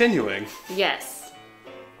 Alright, continuing. Yes.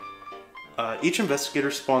 Each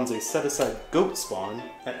investigator spawns a set-aside goat spawn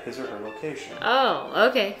at his or her location. Oh,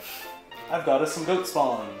 okay. I've got us some goat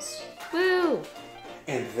spawns. Woo!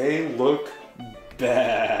 And they look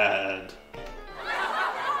bad.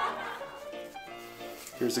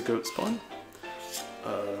 Here's a goat spawn.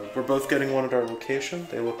 We're both getting one at our location.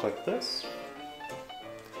 They look like this.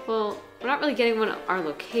 Well, we're not really getting one at our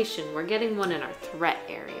location. We're getting one in our threat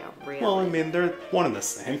area, really. Well, I mean, they're one and the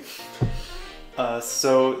same.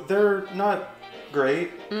 So they're not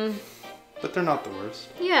great, but they're not the worst.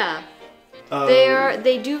 Yeah.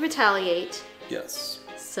 They do retaliate. Yes.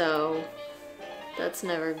 So that's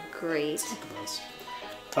never great.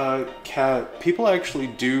 Kat, people actually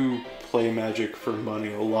do play Magic for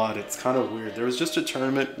money a lot. It's kind of weird. There was just a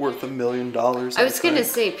tournament worth $1 million. I was gonna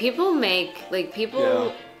say, people make,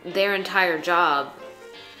 their entire job,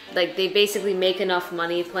 like, they basically make enough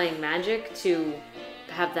money playing Magic to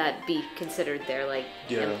have that be considered their,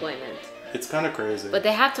 employment. It's kind of crazy. But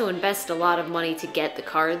they have to invest a lot of money to get the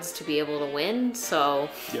cards to be able to win, so...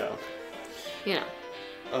 Yeah. You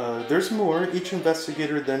know. There's more. Each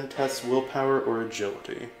investigator then tests willpower or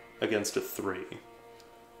agility against a 3.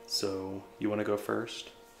 So, you want to go first?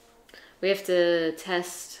 We have to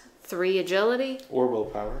test 3 agility? Or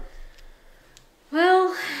willpower.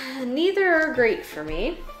 Well, neither are great for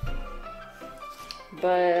me.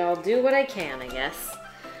 But I'll do what I can, I guess.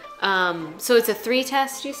 So it's a 3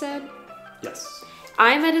 test, you said? Yes.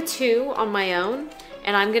 I'm at a 2 on my own,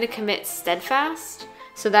 and I'm going to commit Steadfast.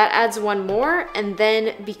 So that adds 1 more, and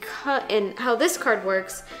then and how this card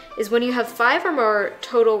works is when you have 5 or more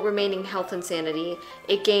total remaining health and sanity,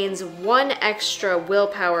 it gains 1 extra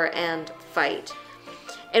willpower and fight.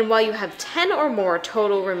 And while you have 10 or more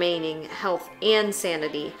total remaining health and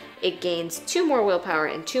sanity, it gains 2 more willpower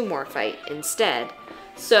and 2 more fight instead.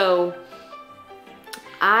 So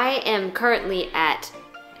I am currently at,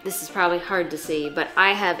 this is probably hard to see, but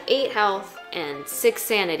I have 8 health and 6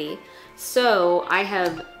 sanity. So I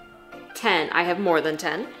have 10, I have more than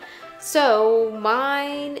 10. So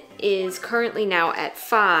mine is currently now at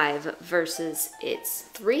 5 versus it's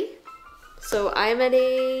 3. So I'm at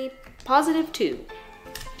a positive 2.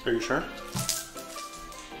 Are you sure?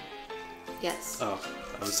 Yes. Oh,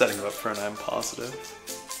 I was setting it up for an I'm positive.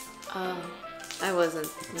 Oh, I wasn't.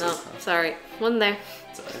 No, sorry. Wasn't there.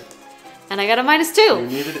 It's alright. And I got a -2. You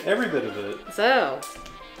needed every bit of it. So,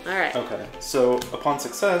 All right. Okay, so upon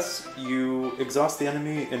success, you exhaust the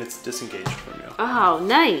enemy and it's disengaged from you. Oh,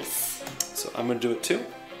 nice. So I'm gonna do it too.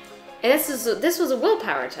 And this was a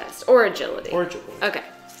willpower test or agility. Or agility. Okay.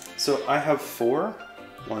 So I have 4.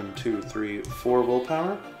 1, 2, 3, 4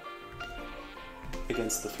 willpower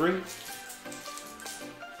against the 3.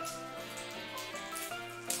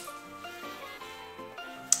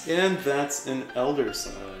 And that's an Elder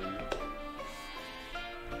Sign.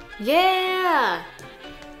 Yeah.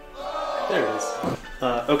 There it is.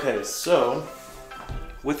 Okay, so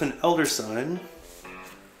with an Elder Sign,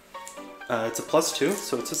 it's a +2,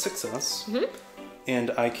 so it's a success.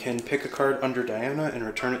 And I can pick a card under Diana and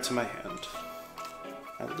return it to my hand.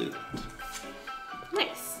 I'll do that.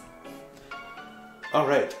 Nice.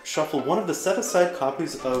 Alright, shuffle one of the set-aside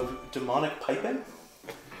copies of Demonic Piping.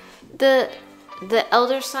 The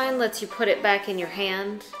Elder Sign lets you put it back in your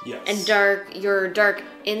hand. Yes. And your Dark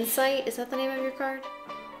Insight, is that the name of your card?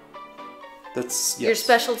 That's, yes. Your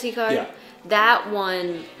specialty card? Yeah. That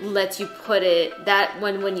one lets you put it,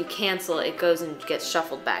 when you cancel it goes and gets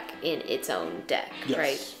shuffled back in its own deck, Yes.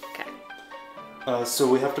 right? Okay. So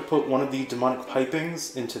we have to put one of the Demonic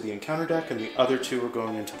Pipings into the encounter deck, and the other 2 are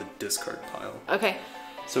going into the discard pile. Okay.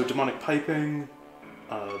 So Demonic Piping,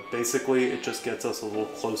 basically it just gets us a little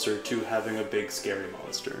closer to having a big scary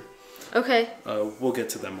monster. Okay. We'll get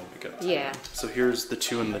to them when we get to Yeah. them. So here's the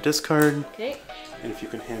 2 in the discard, Okay. and if you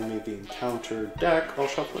can hand me the encounter deck, I'll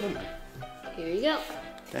shuffle it in there. Here you go.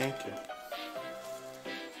 Thank you.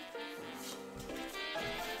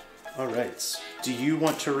 Alright, do you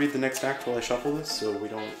want to read the next act while I shuffle this so we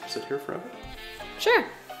don't sit here forever? Sure.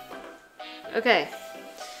 Okay.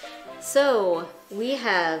 So, we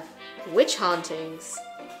have witch hauntings.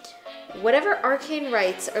 Whatever arcane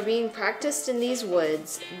rites are being practiced in these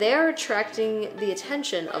woods, they are attracting the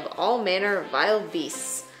attention of all manner of vile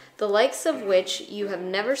beasts, the likes of which you have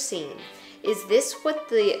never seen. Is this what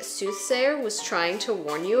the soothsayer was trying to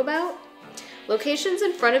warn you about? Locations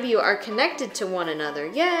in front of you are connected to one another.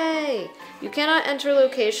 Yay! You cannot enter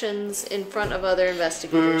locations in front of other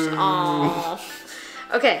investigators. Aww.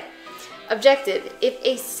 Okay. Objective. If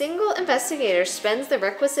a single investigator spends the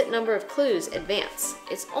requisite number of clues, advance.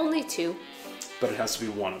 It's only 2. But it has to be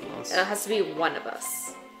one of us. It has to be one of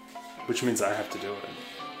us. Which means I have to do it.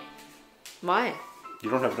 Why? You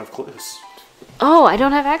don't have enough clues. Oh, I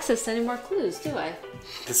don't have access to any more clues, do I?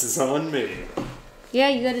 This is on me. Yeah,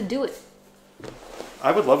 you gotta do it.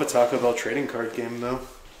 I would love a Taco Bell trading card game, though.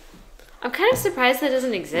 I'm kind of surprised that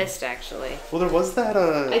doesn't exist, actually. Well, there was that,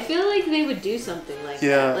 I feel like they would do something like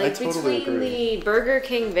Yeah, that. Like I totally between agree. the Burger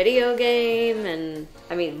King video game and,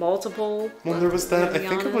 multiple. Well, there was that, to I be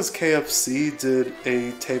think it was honest. KFC did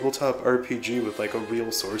a tabletop RPG with, like, a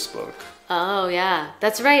real source book. Oh, yeah.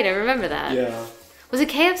 That's right, I remember that. Yeah. Was it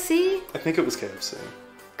KFC? I think it was KFC.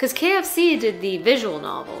 Because KFC did the visual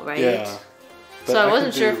novel, right? Yeah. But So I could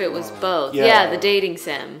wasn't sure do, if it was both. yeah. Yeah, the dating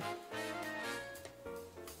sim.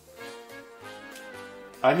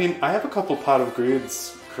 I mean, I have a couple pot of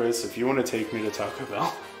greeds, Chris, if you want to take me to Taco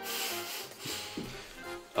Bell.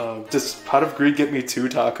 Does pot of greed get me 2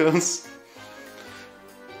 tacos?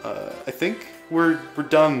 I think we're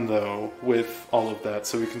done, though, with all of that,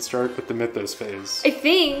 so we can start with the Mythos phase. I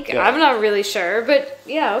think. Yeah. I'm not really sure, but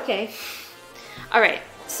yeah, okay. Alright,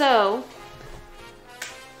 so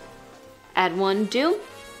add 1 doom.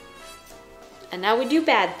 And now we do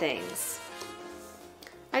bad things.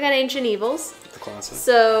 I got Ancient Evils. The classic.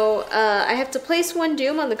 So I have to place 1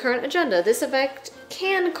 doom on the current agenda. This effect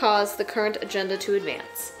can cause the current agenda to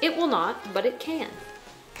advance. It will not, but it can.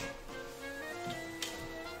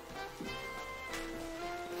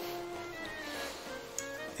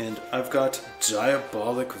 And I've got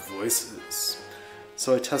Diabolic Voices.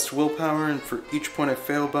 So I test willpower, and for each point I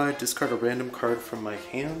fail by, discard a random card from my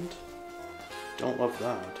hand. Don't love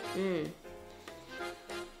that.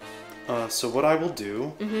 So what I will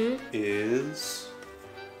do is...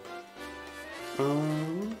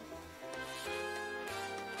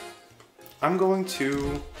 I'm going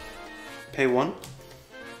to pay 1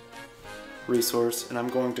 resource, and I'm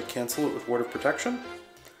going to cancel it with Ward of Protection.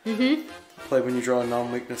 Play when you draw a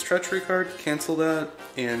non-weakness treachery card, cancel that,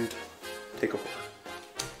 and take a horror.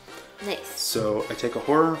 Nice. So I take a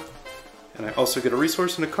horror, and I also get a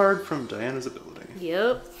resource and a card from Diana's ability.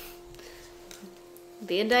 Yep.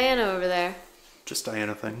 Being Diana over there. Just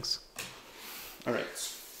Diana things. Alright.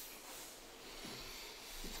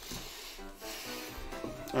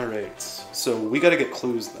 Alright, so we gotta get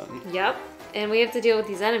clues then. Yep. And we have to deal with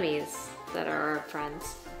these enemies that are our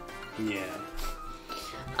friends. Yeah.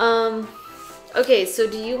 Okay, so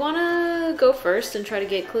do you want to go first and try to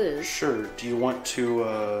get clues? Sure, do you want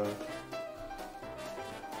to,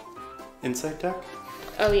 insight deck.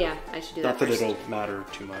 Oh yeah, I should do that. Not that first. it'll matter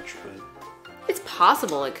too much, but It's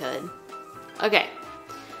possible it could. Okay.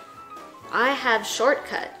 I have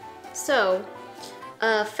shortcut. So,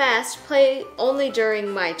 fast, play only during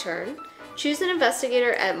my turn. Choose an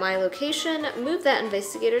investigator at my location. Move that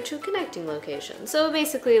investigator to a connecting location. So it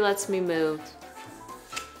basically lets me move.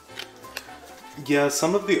 yeah,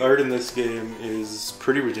 some of the art in this game is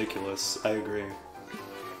pretty ridiculous. I agree.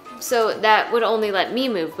 So that would only let me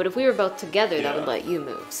move, but if we were both together, that Yeah. would let you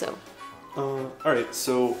move. So Alright,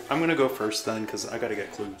 so I'm going to go first then, because I got to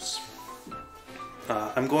get clues.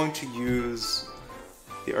 I'm going to use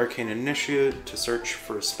the Arcane Initiate to search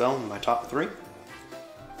for a spell in my top 3.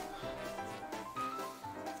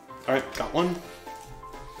 Alright, got one.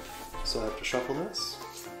 So I have to shuffle this.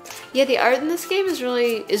 yeah, the art in this game is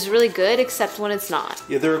really good, except when it's not.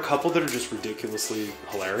 Yeah, there are a couple that are just ridiculously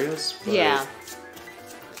hilarious. But Yeah.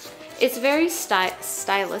 It's very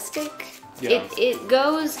stylistic. Yeah. It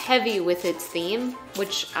goes heavy with its theme,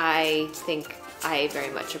 which I think I very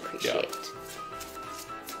much appreciate.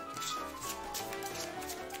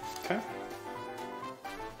 Okay.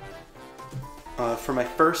 For my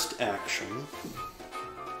first action,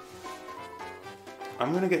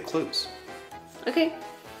 I'm gonna get clues. Okay.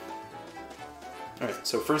 Alright,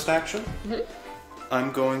 so first action,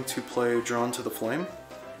 I'm going to play Drawn to the Flame.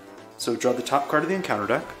 So draw the top card of the encounter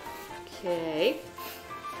deck. Okay.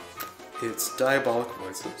 It's Diabolic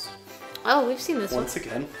Voices. Oh, we've seen this Once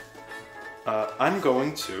again, I'm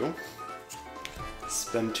going to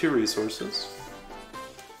spend 2 resources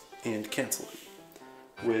and cancel it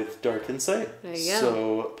with Dark Insight. There you go.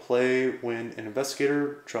 So play when an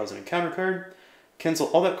investigator draws an encounter card, cancel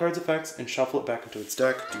all that card's effects, and shuffle it back into its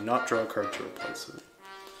deck. Do not draw a card to replace it.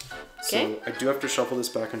 Okay. So I do have to shuffle this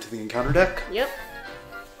back into the encounter deck. Yep.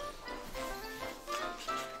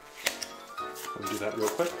 Let me do that real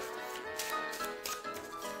quick.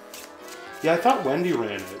 Yeah, I thought Wendy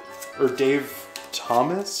ran it. Or Dave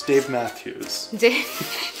Matthews.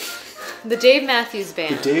 The Dave Matthews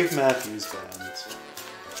Band. The Dave Matthews Band.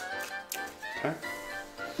 Okay.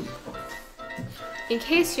 In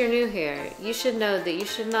case you're new here, you should know that you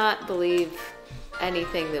should not believe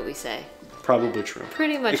anything that we say. Probably true.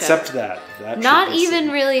 Pretty much Except ever. that. Not should be even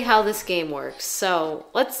seen. really how this game works. So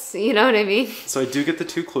let's, you know what I mean? So I do get the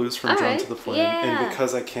 2 clues from All Drawn right, to the Flame. yeah. And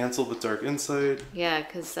because I canceled with Dark Insight, Yeah,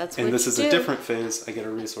 because that's what and this you is do. a different phase, I get a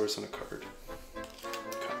resource and a card.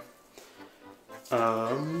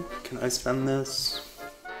 Okay. Can I spend this?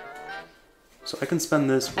 So I can spend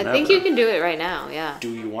this I whenever. think you can do it right now, yeah. Do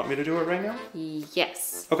you want me to do it right now?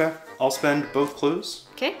 Yes. Okay. I'll spend both clues,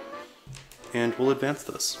 Okay. and we'll advance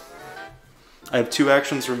this. I have 2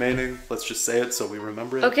 actions remaining. Let's just say it so we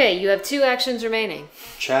remember it. Okay, you have 2 actions remaining.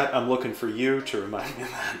 Chat, I'm looking for you to remind me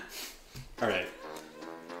of that. Alright.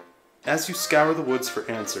 As you scour the woods for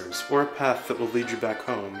answers, or a path that will lead you back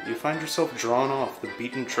home, you find yourself drawn off the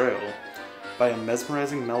beaten trail by a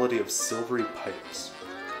mesmerizing melody of silvery pipes.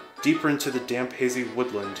 Deeper into the damp, hazy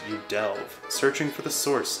woodland you delve, searching for the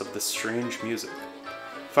source of this strange music.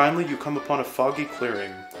 Finally, you come upon a foggy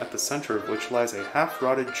clearing, at the center of which lies a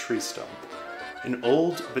half-rotted tree stump. An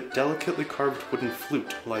old but delicately carved wooden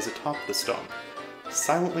flute lies atop the stump,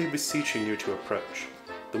 silently beseeching you to approach.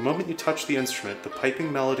 The moment you touch the instrument, the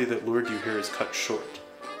piping melody that lured you here is cut short,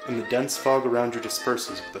 and the dense fog around you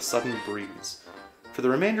disperses with a sudden breeze. For the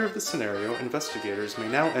remainder of the scenario, investigators may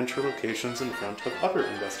now enter locations in front of other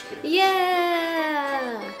investigators.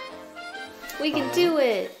 Yeah! We can do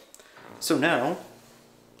it! So now,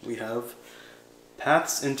 we have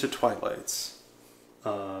Paths into Twilights.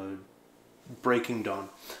 Breaking Dawn.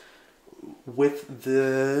 With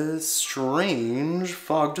the strange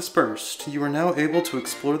fog dispersed, you are now able to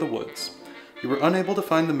explore the woods. You were unable to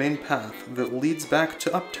find the main path that leads back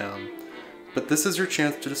to Uptown, but this is your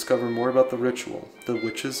chance to discover more about the ritual the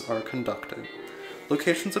witches are conducting.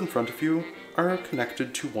 Locations in front of you are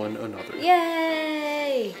connected to one another.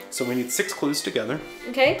 Yay! So we need 6 clues together.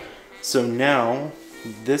 Okay. So now,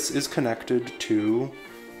 this is connected to...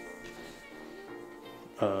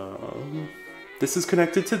 this is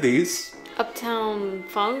connected to these. Uptown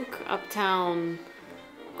Funk, Uptown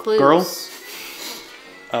Clues. Girls?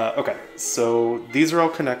 Okay, so these are all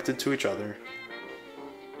connected to each other.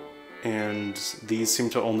 And these seem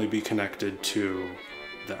to only be connected to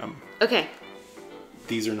them. Okay.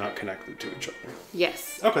 These are not connected to each other.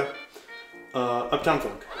 Yes. Okay. Uptown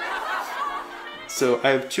Funk. So I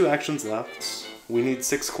have 2 actions left. We need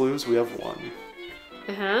 6 clues, we have 1.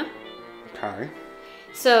 Uh-huh. Okay.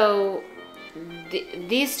 So,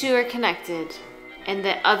 these 2 are connected. And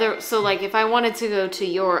the other... So, like, if I wanted to go to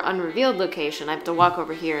your unrevealed location, I have to walk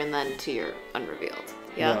over here and then to your unrevealed.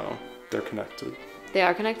 Yeah? No. They're connected. They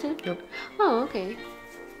are connected? Yep. Oh, okay.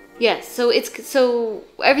 Yes, so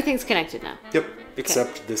everything's connected now. Yep,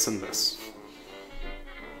 except this and this.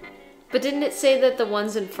 But didn't it say that the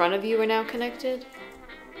ones in front of you are now connected?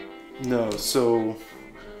 No, so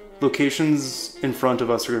locations in front of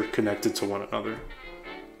us are connected to one another.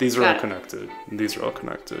 These are all connected, and these are all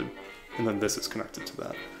connected, and then this is connected to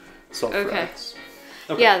that. Solve for X.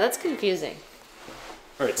 Okay. Yeah, that's confusing.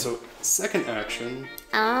 Alright, so second action.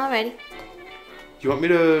 Alrighty. You want me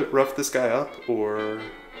to rough this guy up, or...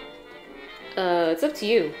 It's up to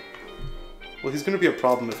you. Well, he's going to be a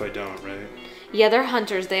problem if I don't, right? Yeah, they're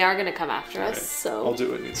hunters. They are going to come after us, Right. so... I'll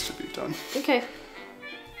do what needs to be done. Okay.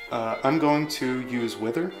 I'm going to use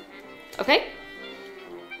Wither. Okay.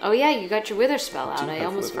 Oh yeah, you got your Wither spell out. I have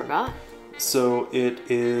almost Wither. forgot. So it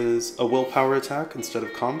is a willpower attack instead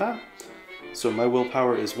of combat. So my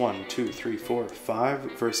willpower is 1, 2, 3, 4, 5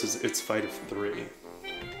 versus its fight of 3.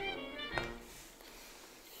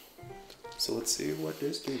 So let's see what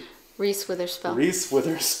this do. Reese Wither spell. Reese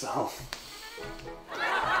Wither spell.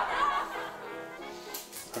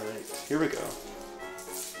 Alright, here we go.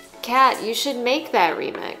 Kat, you should make that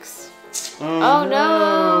remix. Oh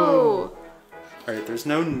no! Alright, there's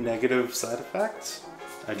no negative side effects.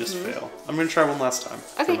 I just fail. I'm going to try one last time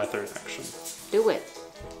for my third action. Do it.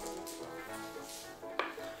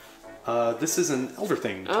 This is an Elder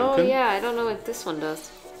Thing token. Oh yeah, I don't know what this one does.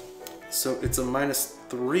 So it's a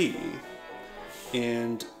 -3.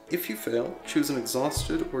 And if you fail, choose an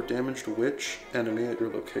exhausted or damaged witch enemy at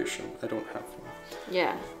your location. I don't have one.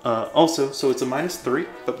 Yeah. Also, so it's a -3,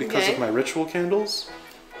 but because Okay. of my ritual candles,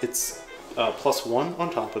 it's +1 on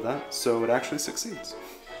top of that, so it actually succeeds.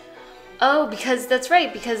 Oh, because that's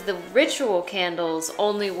right, because the ritual candles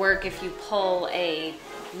only work if you pull a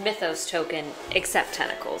mythos token except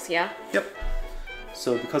tentacles, yeah? Yep.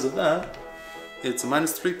 So because of that, it's a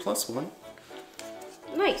 -3 +1.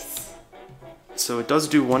 Nice. So it does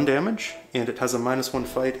do 1 damage, and it has a -1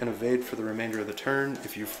 fight and evade for the remainder of the turn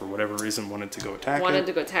if you, for whatever reason, wanted to go attack Wanted it.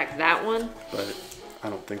 to go attack that one? But I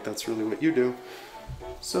don't think that's really what you do.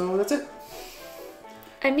 So that's it.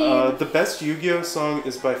 I mean... the best Yu-Gi-Oh song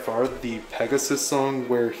is by far the Pegasus song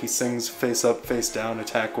where he sings face up, face down,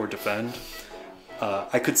 attack, or defend.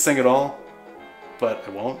 I could sing it all, but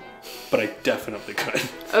I won't. But I definitely could.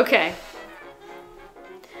 Okay.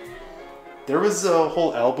 There was a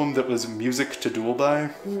whole album that was music to duel by.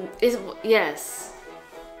 Yes.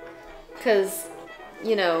 Because,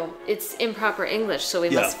 you know, it's improper English, so we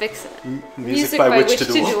must fix it. Music by which to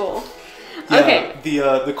duel. Yeah, Okay.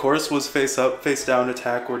 The chorus was face up, face down,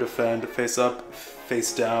 attack or defend. Face up,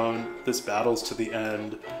 face down, this battle's to the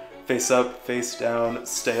end. Face up, face down,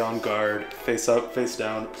 stay on guard. Face up, face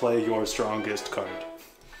down, play your strongest card.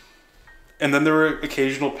 And then there were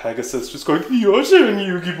occasional Pegasus just going, Yosha and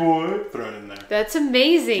Yugi boy, thrown in there. That's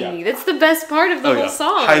amazing. Yeah. That's the best part of the whole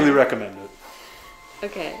song. Highly recommend it.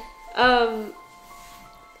 Okay.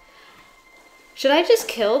 Should I just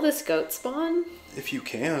kill this goat spawn? If you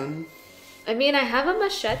can. I mean, I have a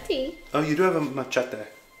machete. Oh, you do have a machete.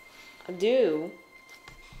 I do.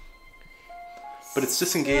 But it's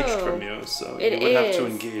disengaged So, from you, so it you would have to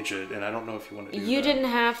is. engage it, and I don't know if you want to do that. You didn't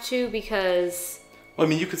have to because... Well, I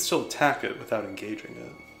mean, you could still attack it without engaging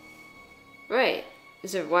it. Right.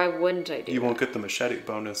 So why wouldn't I do You that? won't get the machete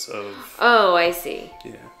bonus of... Oh, I see.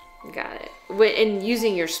 Yeah. Got it. In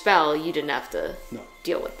using your spell, you didn't have to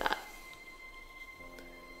deal with that.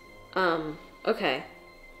 Okay.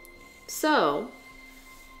 So...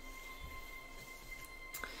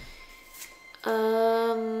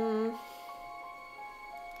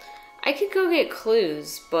 I could go get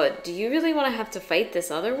clues, but do you really want to have to fight this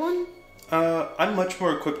other one? I'm much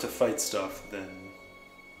more equipped to fight stuff than...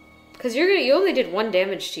 Because you only did 1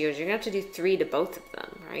 damage to yours. You're going to have to do 3 to both of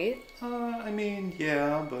them, right? I mean,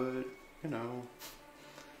 yeah, but, you know...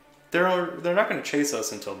 They're not going to chase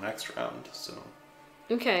us until next round, so...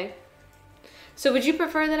 Okay. So would you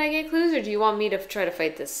prefer that I get clues, or do you want me to try to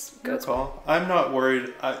fight this Your goat? call. I'm not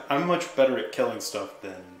worried. I'm much better at killing stuff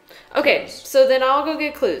than... Okay, clues. so then I'll go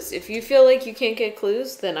get clues. If you feel like you can't get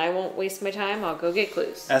clues, then I won't waste my time. I'll go get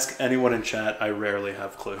clues. Ask anyone in chat. I rarely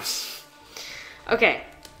have clues. Okay.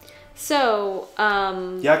 So,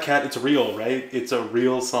 Yeah, Kat, it's real, right? It's a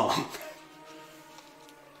real song.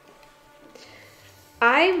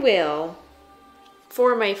 I will,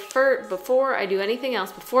 for my before I do anything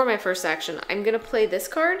else, before my first action, I'm going to play this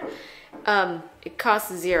card. It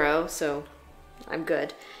costs 0, so I'm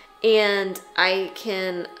good. And I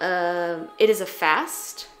can, it is a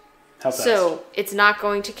fast. How fast? So it's not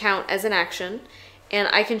going to count as an action. And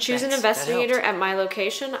I can choose an Thanks, that investigator helped. at my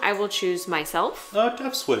location. I will choose myself.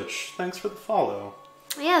 Dev Switch, thanks for the follow.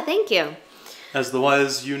 Yeah, thank you. As the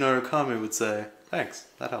wise Yu Narukami would say, thanks,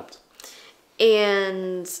 that helped.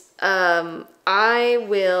 And I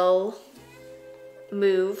will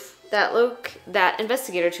move that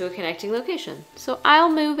investigator to a connecting location. So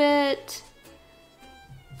I'll move it.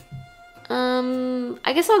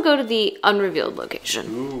 I guess I'll go to the unrevealed location.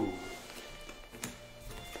 Ooh.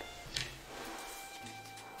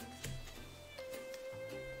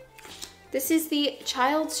 This is the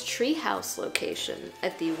Child's Treehouse location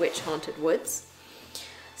at the Witch Haunted Woods.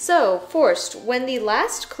 So, forced, when the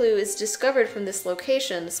last clue is discovered from this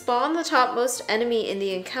location, spawn the topmost enemy in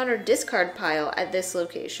the encounter discard pile at this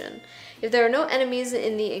location. If there are no enemies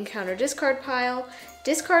in the encounter discard pile,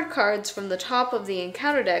 discard cards from the top of the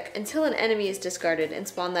encounter deck until an enemy is discarded and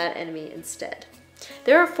spawn that enemy instead.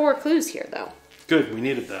 There are 4 clues here, though. Good, we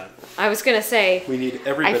needed that. I was gonna say, we need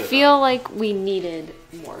every bit I of feel that. like we needed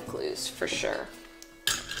more clues, for sure.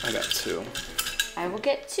 I got 2. I will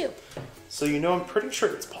get 2. So I'm pretty sure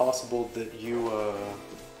it's possible that you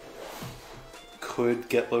could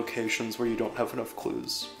get locations where you don't have enough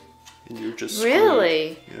clues. And you're just screwed.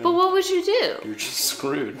 Really? Yeah. But what would you do? You're just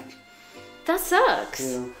screwed. That sucks.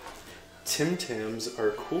 Yeah. Tim Tams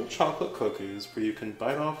are cool chocolate cookies where you can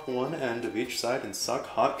bite off one end of each side and suck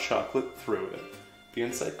hot chocolate through it. The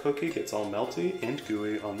inside cookie gets all melty and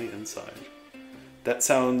gooey on the inside. That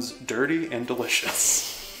sounds dirty and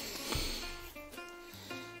delicious.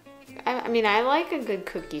 I mean, I like a good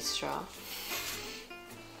cookie straw.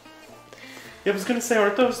 Yeah, I was gonna say,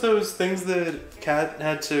 aren't those things that Kat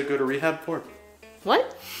had to go to rehab for?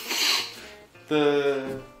 What?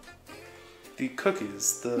 The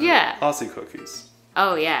cookies, the Yeah. Aussie cookies.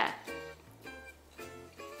 Oh, yeah.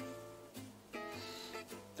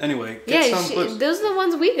 Anyway, get some clues. Those are the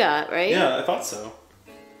ones we got, right? Yeah, I thought so.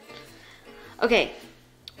 Okay.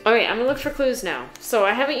 Alright, I'm gonna look for clues now. So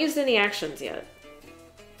I haven't used any actions yet.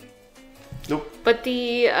 Nope. But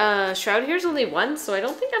the shroud here is only 1, so I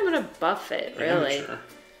don't think I'm gonna buff it, really. Amateur.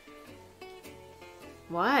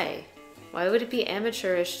 Why? Why would it be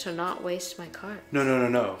amateurish to not waste my card?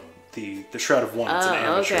 No. The Shroud of One is an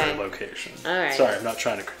amateur okay. location. Alright. Sorry, I'm not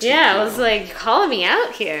trying to critique Yeah, you. I was like, calling me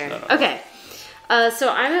out here. No. Okay. So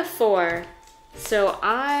I'm at 4. So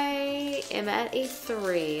I am at a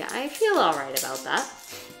 3. I feel alright about that.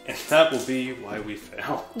 And that will be why we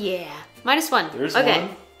fail. Yeah. -1. There's okay.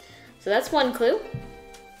 one. So that's 1 clue.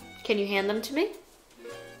 Can you hand them to me?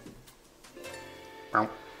 Meow.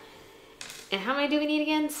 And how many do we need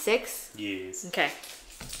again? 6? Yes. Okay.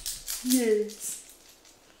 Yes.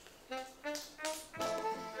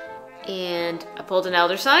 And I pulled an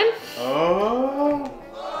Elder Sign. Oh.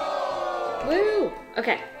 Woo!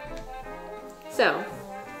 Okay. So,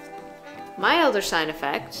 my Elder Sign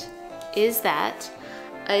effect is that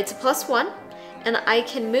it's a +1, and I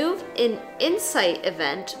can move an Insight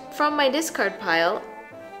event from my discard pile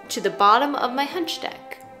to the bottom of my Hunch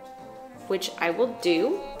deck, which I will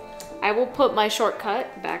do. I will put my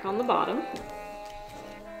shortcut back on the bottom.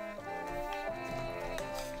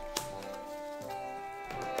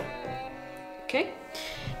 Okay.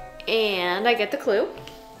 And I get the clue.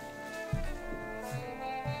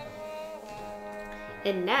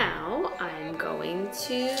 And now I'm going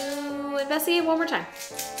to investigate one more time.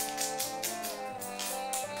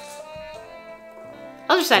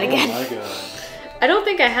 Elder Sign again. Oh my god. I don't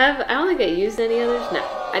think I used any others. No,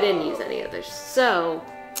 I didn't use any others. So,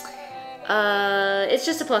 it's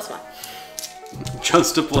just a +1.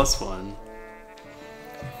 Just a +1.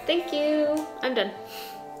 Thank you. I'm done.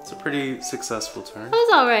 It's a pretty successful turn. That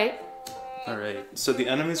was alright. Alright, so the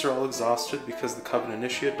enemies are all exhausted because the Coven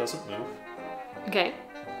Initiate doesn't move. Okay.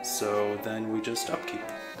 So then we just upkeep.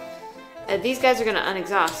 These guys are gonna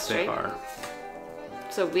unexhaust, They right? are.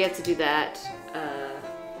 So we have to do that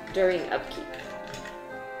during upkeep.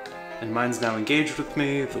 And mine's now engaged with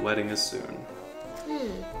me. The wedding is soon.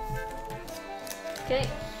 Okay.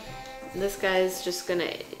 This guy's just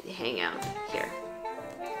gonna hang out here.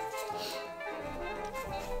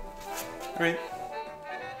 Alright.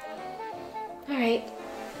 Alright.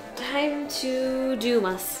 Time to doom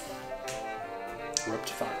us. We're up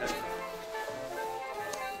to 5.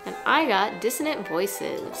 And I got Dissonant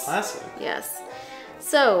Voices. Classic. Yes.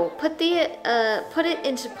 So, put it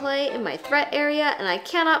into play in my threat area, and I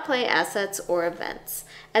cannot play assets or events.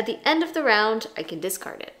 At the end of the round, I can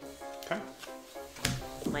discard it. Okay.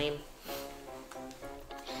 Lame.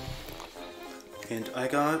 And I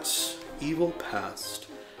got Evil Past.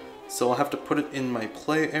 So I'll have to put it in my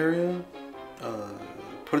play area.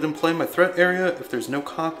 Put it in play in my threat area if there's no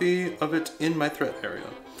copy of it in my threat area.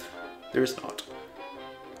 There's not.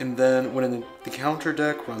 And then when the counter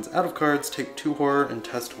deck runs out of cards, take 2 horror and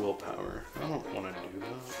test willpower. I don't want to do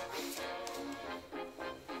that.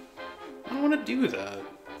 I don't want to do that.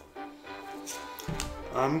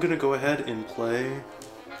 I'm going to go ahead and play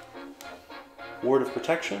Ward of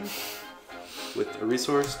Protection with a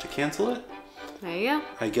resource to cancel it. There you go.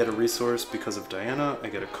 I get a resource because of Diana, I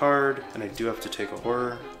get a card, and I do have to take a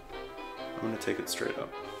horror. I'm going to take it straight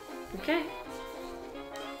up. Okay.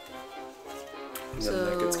 And then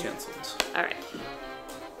that gets cancelled. Alright.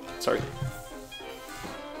 Sorry.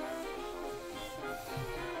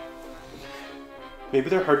 Maybe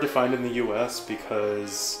they're hard to find in the US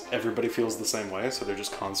because everybody feels the same way, so they're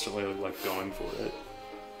just constantly like going for it.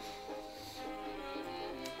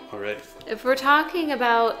 Alright. If we're talking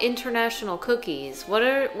about international cookies, what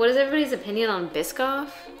is everybody's opinion on Biscoff?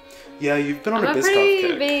 Yeah, you've been on I'm a a Biscoff pretty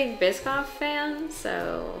kick. big Biscoff fan,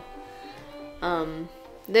 so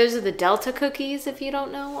those are the Delta cookies, if you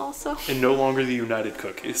don't know, also. And no longer the United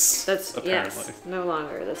cookies. That's apparently. Yes, no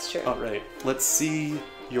longer. That's true. All right, let's see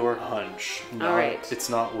your hunch. No, all right, it's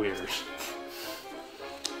not weird.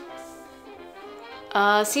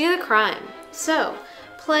 Scene of the crime. So,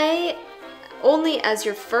 play only as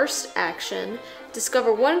your first action.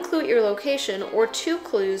 Discover 1 clue at your location or 2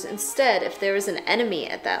 clues instead if there is an enemy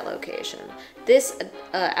at that location. This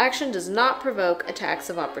action does not provoke attacks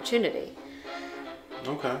of opportunity.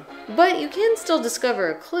 Okay. But you can still discover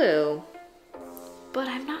a clue. But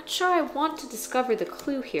I'm not sure I want to discover the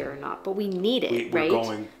clue here or not. But we need it, right? We're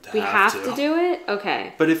going to we have to do it?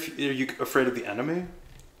 Okay. But are you afraid of the enemy?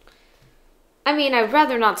 I mean, I'd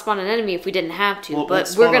rather not spawn an enemy if we didn't have to, well,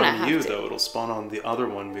 but we're gonna have you, to. Though. It'll spawn on the other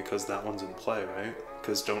one because that one's in play, right?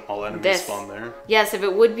 Because don't all enemies spawn there? Yes, if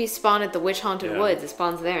it would be spawned at the Witch Haunted Woods, it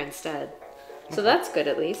spawns there instead. So that's good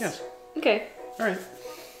at least. Yes. Okay. Alright.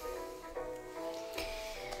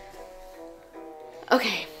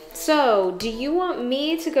 Okay, so do you want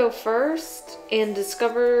me to go first and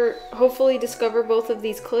hopefully discover both of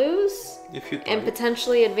these clues? If you'd like. And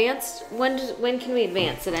potentially advance? When can we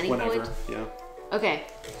advance? At any Whenever, point? yeah. Okay.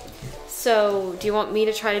 So, do you want me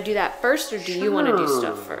to try to do that first, or do you want to do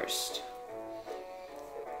stuff first?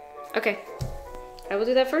 Okay. I will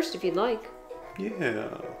do that first if you'd like. Yeah.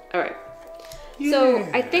 Alright. Yeah. So,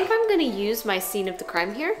 I think I'm going to use my scene of the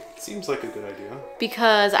crime here. Seems like a good idea.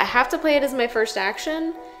 Because I have to play it as my first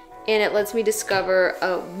action, and it lets me discover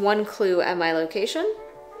 1 clue at my location.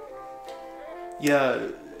 Yeah,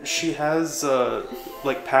 she has,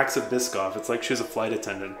 like, packs of Biscoff. It's like she's a flight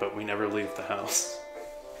attendant, but we never leave the house.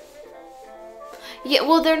 Yeah,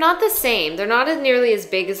 well, they're not the same. They're not nearly as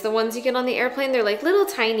big as the ones you get on the airplane. They're like little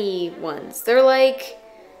tiny ones. They're like,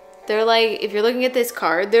 if you're looking at this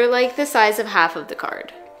card, they're like the size of half of the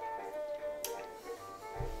card.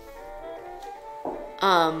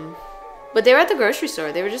 But they were at the grocery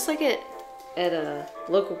store. They were just like at a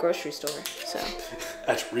local grocery store, so.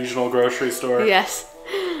 At regional grocery store? Yes.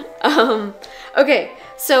 Okay,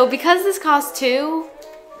 so because this costs 2,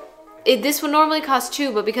 this would normally cost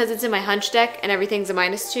 2, but because it's in my hunch deck and everything's a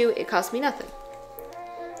 -2, it costs me nothing.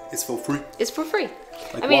 It's for free. It's for free.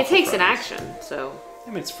 Like I mean, it waffle takes an fries. action, so. I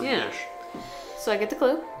mean, it's free Yeah. dish. So I get the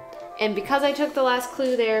clue. And because I took the last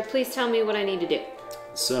clue there, please tell me what I need to do.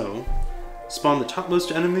 So, spawn the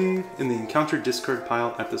topmost enemy in the encounter discard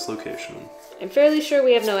pile at this location. I'm fairly sure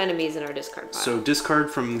we have no enemies in our discard pile. So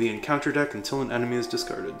discard from the encounter deck until an enemy is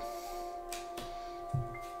discarded.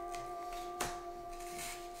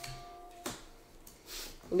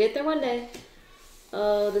 We'll get there one day.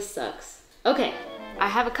 Oh, this sucks. Okay, I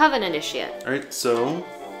have a Coven Initiate. Alright, so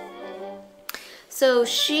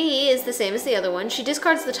she is the same as the other one. She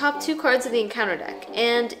discards the top 2 cards of the encounter deck.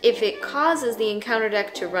 And if it causes the encounter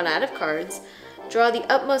deck to run out of cards, draw the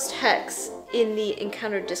upmost hex in the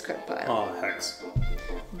encounter discard pile. oh, hex.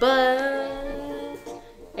 But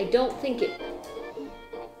I don't think it...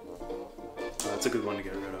 That's a good one to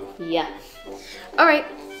get rid of. Yeah. Alright,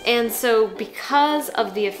 and so because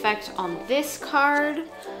of the effect on this card,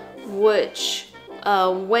 which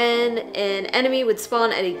when an enemy would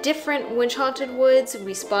spawn at a different Witch Haunted Woods,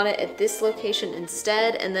 we spawn it at this location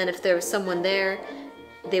instead, and then if there was someone there,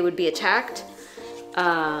 they would be attacked.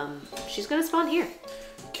 She's gonna spawn here.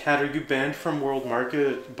 Cat, are you banned from World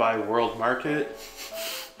Market by World Market?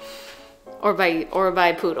 Or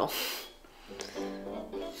by Poodle.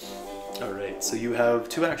 Alright, so you have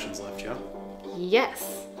 2 actions left, yeah?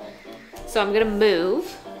 Yes. So I'm gonna move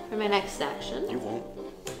for my next action. You won't.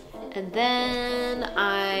 And then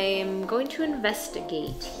I'm going to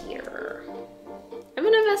investigate here. I'm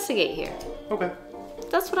gonna investigate here. Okay.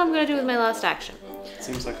 That's what I'm gonna do with my last action.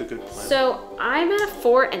 Seems like a good plan. So I'm at a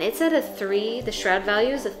 4 and it's at a 3. The shroud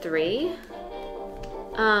value is a 3.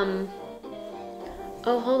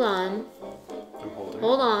 Oh, hold on. I'm holding.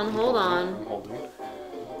 Hold on, I'm hold holding, on. I'm holding.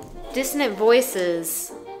 Dissonant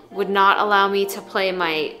voices would not allow me to play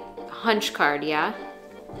my hunch card, yeah?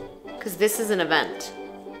 Because this is an event.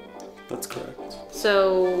 That's correct.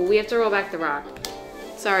 So we have to roll back the rock.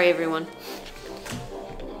 Sorry, everyone.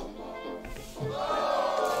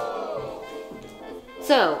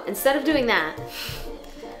 So instead of doing that,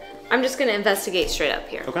 I'm just gonna investigate straight up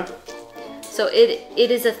here. Okay. So it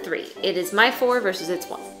is a 3. It is my 4 versus its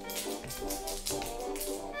 1.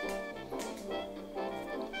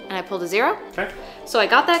 And I pulled a 0. Okay. So I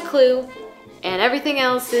got that clue, and everything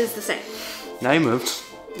else is the same. Now you moved.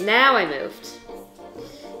 Now I moved.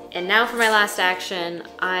 And now for my last action,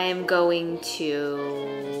 I'm going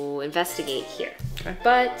to investigate here. Okay.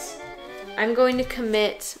 But I'm going to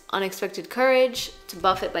commit Unexpected Courage to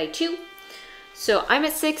buff it by 2. So I'm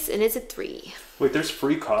at 6 and it's at 3. Wait, there's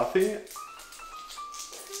free coffee?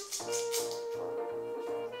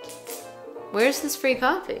 Where's this free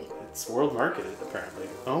coffee? It's world marketed, apparently.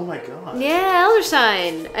 Oh my god. Yeah, Elder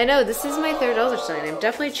Sign. I know, this is my 3rd Elder Sign. I'm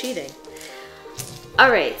definitely cheating.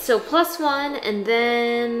 Alright, so +1, and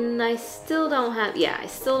then I still don't have, I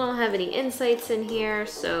still don't have any insights in here,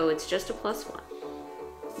 so it's just a +1.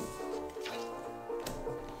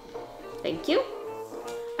 Thank you.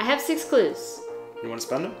 I have 6 clues. You want to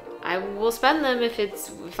spend them? I will spend them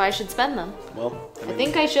if I should spend them. Well, I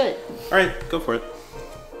think I should. Alright, go for it.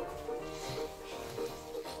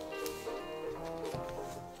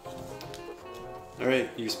 Alright,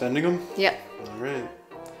 you spending them? Yep. Alright.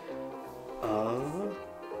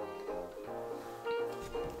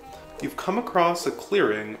 You've come across a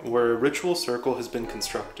clearing where a ritual circle has been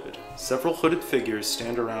constructed. Several hooded figures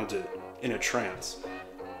stand around it, in a trance,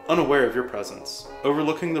 unaware of your presence.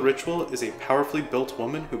 Overlooking the ritual is a powerfully built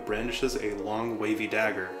woman who brandishes a long, wavy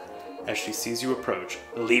dagger. As she sees you approach,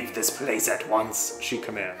 "Leave this place at once," she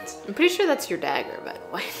commands. I'm pretty sure that's your dagger, by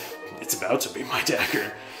the way. It's about to be my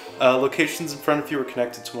dagger. Locations in front of you are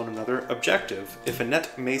connected to one another. Objective: if a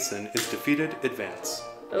net mason is defeated, advance.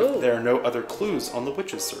 Oh. If there are no other clues on the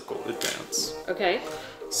witch's circle, advance. Okay.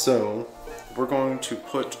 So, we're going to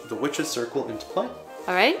put the witch's circle into play.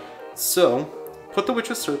 Alright. So, put the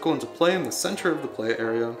witch's circle into play in the center of the play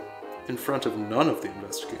area, in front of none of the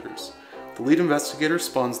investigators. The lead investigator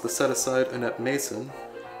spawns the set-aside Annette Mason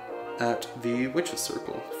at the witch's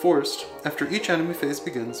circle. Forced, after each enemy phase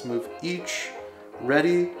begins, move each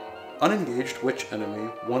ready, unengaged witch enemy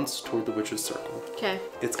once toward the witch's circle. Okay.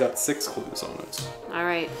 It's got 6 clues on it.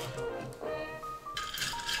 Alright.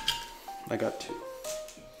 I got 2.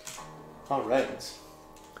 Alright.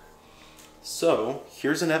 So,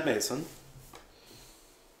 here's Annette Mason.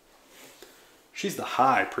 She's the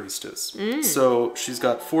high priestess. So, she's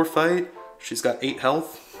got 4 fight, she's got 8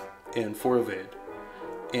 health, and 4 evade.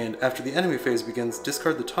 And after the enemy phase begins,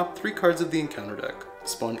 discard the top 3 cards of the encounter deck.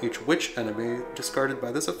 Spawn each witch enemy discarded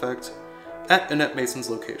by this effect at Annette Mason's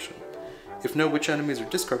location. If no witch enemies are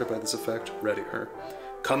discarded by this effect, ready her.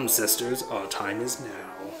 Come, sisters, our time is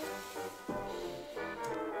now.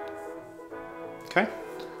 Okay.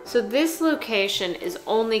 So this location is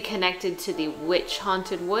only connected to the witch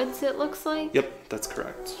haunted woods, it looks like? Yep, that's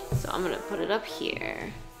correct. So I'm gonna put it up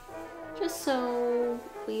here. Just so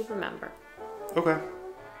we remember. Okay.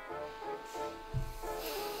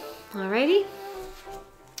 Alrighty.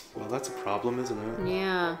 Well, that's a problem, isn't it?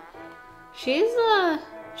 Yeah.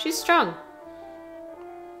 She's strong.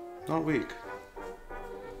 Not weak.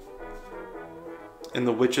 And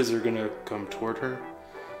the witches are gonna come toward her?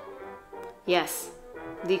 Yes.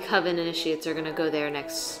 The Coven initiates are gonna go there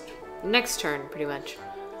next turn, pretty much.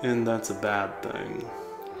 And that's a bad thing.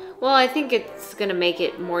 Well, I think it's gonna make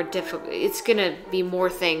it more difficult. It's gonna be more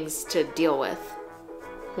things to deal with.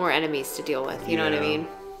 More enemies to deal with, you know what I mean?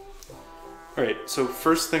 Alright, so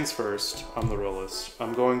first things first on the roll list.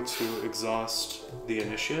 I'm going to exhaust the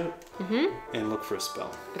initiate and look for a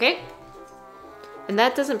spell. Okay. And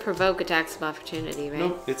that doesn't provoke attacks of opportunity, right?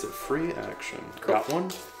 Nope, it's a free action. Cool. Got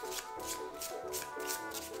one.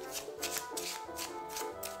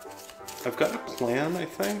 I've got a plan, I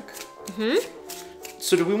think.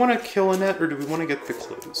 So do we want to kill Annette or do we want to get the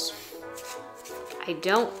clues? I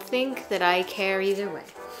don't think that I care either way.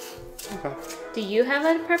 Okay. Do you have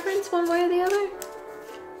a preference one way or the other?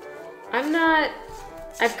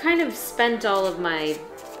 I've kind of spent all of my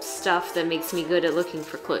stuff that makes me good at looking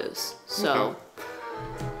for clues. So,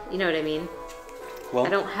 you know what I mean? Well, I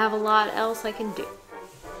don't have a lot else I can do.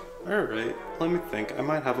 Alright, let me think. I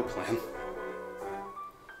might have a plan.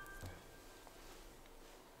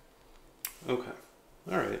 Okay.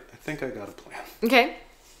 Alright, I think I got a plan. Okay. I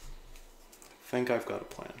think I've got a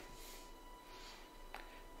plan.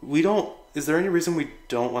 We don't... Is there any reason we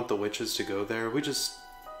don't want the witches to go there? It just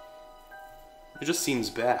seems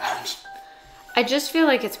bad. I just feel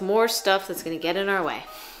like it's more stuff that's going to get in our way.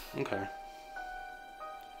 Okay.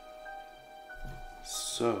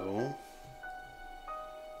 So...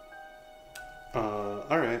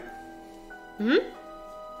 alright. Mm-hmm.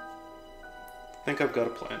 I think I've got a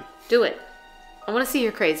plan. Do it. I want to see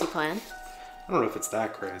your crazy plan. I don't know if it's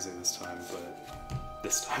that crazy this time, but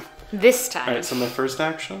this time. This time. Alright, so my first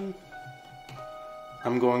action,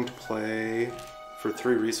 I'm going to play for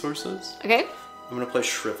 3 resources. Okay. I'm going to play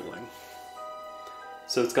Shriveling.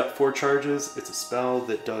 So it's got 4 charges. It's a spell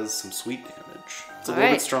that does some sweet damage. It's a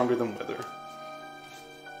little bit stronger than Wither.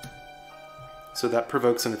 So that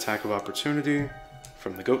provokes an attack of opportunity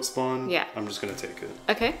from the goat spawn. Yeah. I'm just going to take it.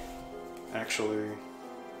 Okay. Actually,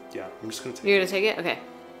 yeah, I'm just going to take You're it. going to take it? Okay.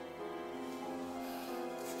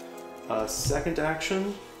 Second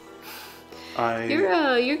action,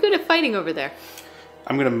 You're good at fighting over there.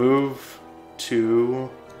 I'm going to move to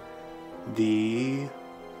the...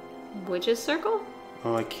 Witch's circle?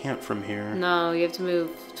 Oh, I can't from here. No, you have to move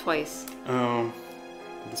twice. Oh,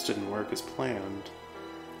 this didn't work as planned.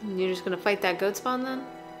 You're just going to fight that goat spawn then?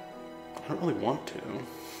 I don't really want to.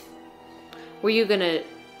 Were you going to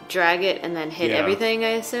drag it and then hit Yeah. everything,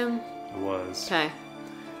 I assume? It was. Okay.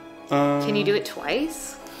 Can you do it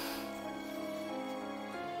twice?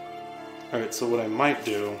 Alright, so what I might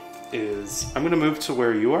do is I'm going to move to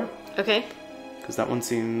where you are. Okay. Because that one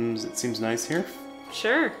seems nice here.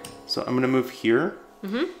 Sure. So I'm going to move here.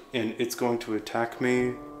 Mm-hmm. And it's going to attack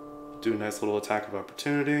me. Do a nice little attack of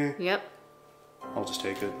opportunity. Yep. I'll just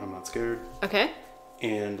take it. I'm not scared. Okay.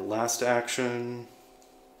 And last action,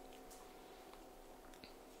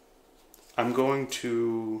 I'm going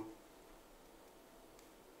to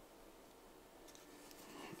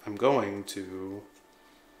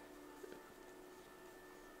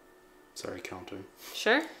sorry, counting.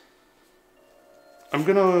 Sure. I'm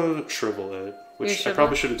gonna shrivel it, which I shrivel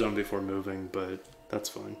probably it? should have done before moving, but that's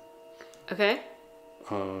fine. Okay.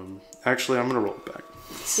 Actually, I'm gonna roll it back.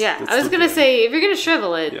 Yeah, That's I was the gonna plan. say, if you're gonna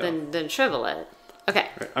shrivel it, Yeah. then shrivel it. Okay.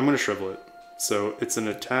 Right, I'm gonna shrivel it. So it's an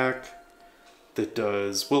attack that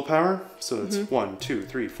does willpower. So it's 1, 2,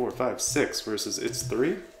 3, 4, 5, 6 versus it's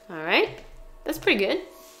 3. Alright. That's pretty good.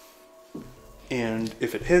 And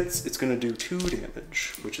if it hits, it's going to do 2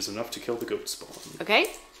 damage, which is enough to kill the goat spawn.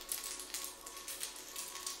 Okay.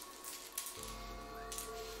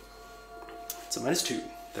 It's a -2.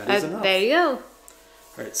 That is enough. There you go.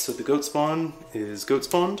 Alright, so the goat spawn is goat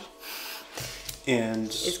spawned. And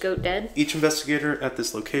Is goat dead? each investigator at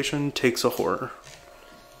this location takes a horror.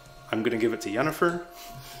 I'm going to give it to Yennefer.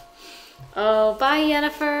 Oh, bye,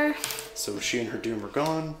 Yennefer. So she and her doom are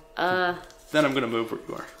gone. Then I'm going to move where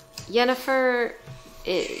you are. Yennefer,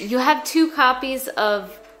 you have 2 copies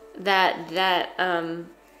of that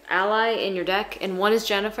ally in your deck, and one is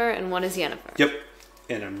Jennifer and one is Yennefer. Yep.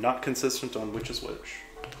 And I'm not consistent on which is which.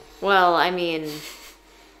 Well, I mean,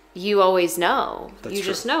 you always know. That's you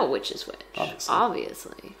true. just know which is which. Obviously.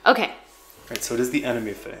 Obviously. Okay. Alright, so it is the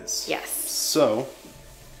enemy phase. Yes. So,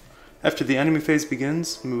 after the enemy phase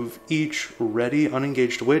begins, move each ready,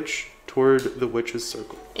 unengaged witch toward the witch's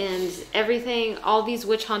circle. And everything, all these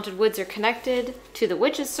witch-haunted woods are connected to the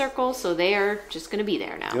witch's circle, so they are just going to be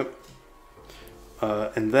there now. Yep.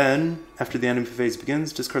 And then, after the enemy phase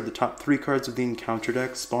begins, discard the top 3 cards of the encounter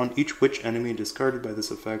deck. Spawn each witch enemy discarded by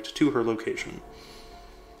this effect to her location.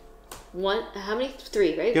 How many?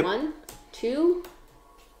 3, right? Yep. 1, 2,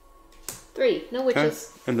 3. No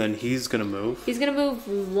witches. And then he's going to move. He's going to move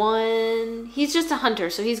 1. He's just a hunter,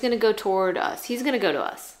 so he's going to go toward us. He's going to go to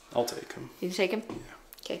us. I'll take him. You take him? Yeah.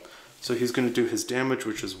 Okay. So he's going to do his damage,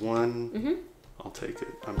 which is 1. I'll take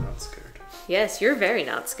it. I'm not scared. Yes, you're very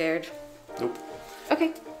not scared. Nope.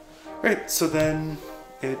 Okay. Right, so then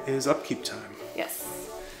it is upkeep time. Yes.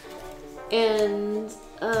 And,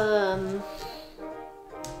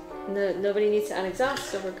 nobody needs to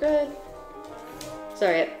unexhaust, so we're good.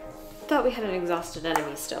 Sorry, I thought we had an exhausted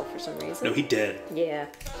enemy still for some reason. No, he dead. Yeah.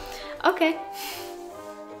 Okay.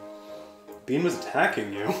 Bean was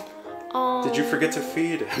attacking you. Oh. Did you forget to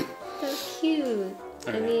feed him? That's cute.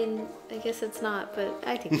 I Alright. mean, I guess it's not, but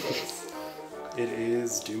I think it is. It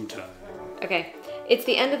is doom time. Okay. It's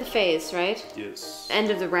the end of the phase, right? Yes. End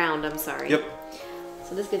of the round, I'm sorry. Yep.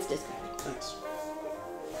 So this gets discarded. Nice.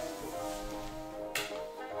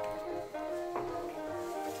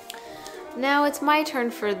 Now it's my turn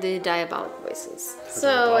for the Diabolic Voices.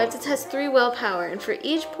 So I have to test 3 willpower, and for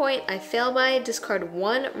each point I fail by, discard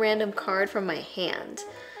 1 random card from my hand.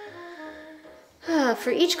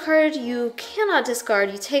 For each card you cannot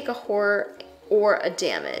discard, you take a horror or a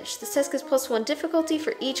damage. This test gives +1 difficulty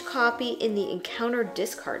for each copy in the encounter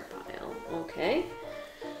discard pile. Okay.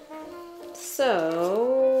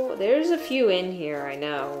 So, there's a few in here, I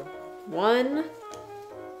know. 1,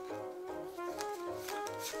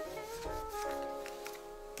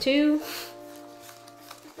 2,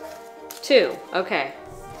 2. Okay.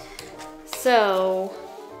 So,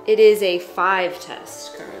 it is a 5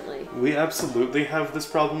 test currently. We absolutely have this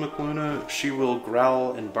problem with Luna. She will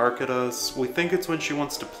growl and bark at us. We think it's when she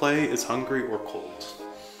wants to play, is hungry, or cold.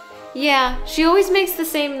 Yeah, she always makes the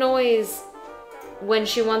same noise when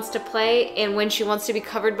she wants to play and when she wants to be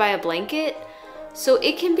covered by a blanket. So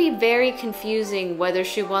it can be very confusing whether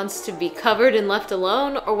she wants to be covered and left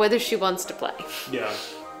alone or whether she wants to play. Yeah.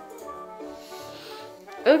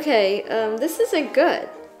 Okay, this isn't good.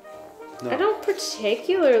 No. I don't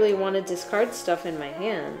particularly want to discard stuff in my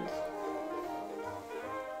hand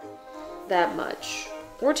that much,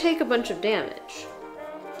 or take a bunch of damage.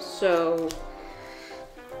 So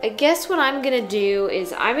I guess what I'm gonna do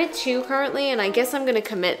is I'm at 2 currently, and I guess I'm gonna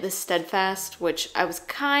commit this Steadfast, which I was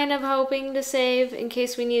kind of hoping to save in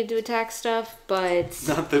case we needed to attack stuff, but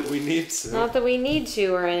Not that we need to. not that we need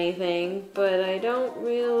to or anything, but I don't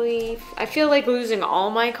really... I feel like losing all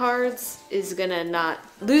my cards is gonna not...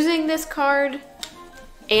 Losing this card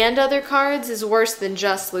and other cards is worse than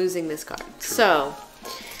just losing this card. True. So,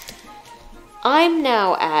 I'm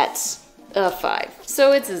now at a 5.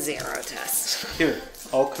 So it's a 0 test. Here,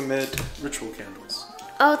 I'll commit ritual candles.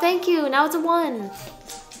 Oh, thank you. Now it's a 1.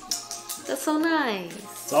 That's so nice.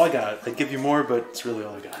 That's all I got. I'd give you more, but it's really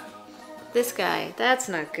all I got. This guy, that's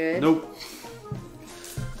not good. Nope.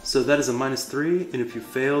 So that is a -3, and if you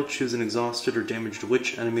fail, choose an exhausted or damaged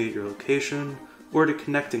witch enemy at your location, or at a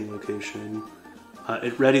connecting location.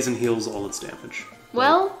 It readies and heals all its damage.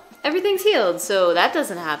 Well, everything's healed, so that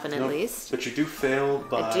doesn't happen at Nope. least. But you do fail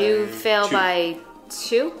by... I do fail 2. by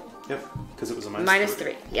 2? Yep, because it was a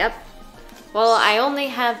 -3. Yep. Well, I only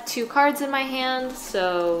have 2 cards in my hand,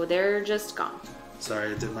 so they're just gone.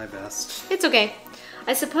 Sorry, I did my best. It's okay.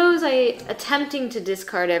 I suppose attempting to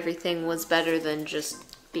discard everything was better than just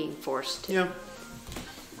being forced to. Yeah.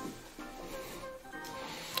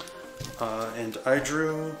 And I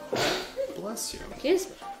drew... Bless you. Excuse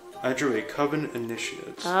me. I drew a Coven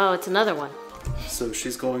Initiate. Oh, it's another one. So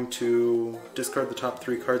she's going to discard the top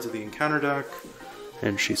 3 cards of the encounter deck.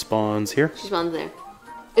 And she spawns here. She's one there.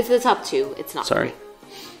 It's the top 2. It's not. Sorry.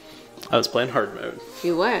 I was playing hard mode.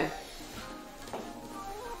 You were.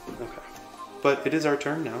 Okay. But it is our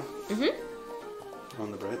turn now. Mm-hmm.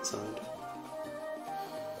 On the bright side.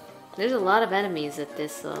 There's a lot of enemies at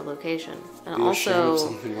this location. And Be a shame also... if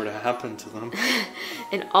something were to happen to them.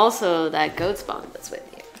 And also that goat spawn that's with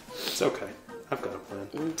you. It's okay. I've got a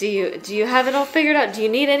plan. Do you have it all figured out? Do you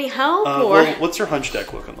need any help? Or... Well, what's your hunch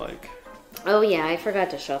deck looking like? Oh yeah, I forgot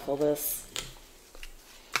to shuffle this.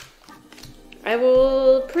 I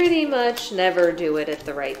will pretty much never do it at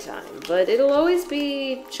the right time, but it'll always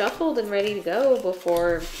be shuffled and ready to go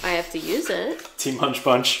before I have to use it. Team Hunch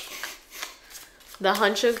Bunch. The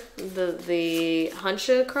Huncha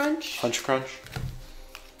Crunch? Hunch Crunch.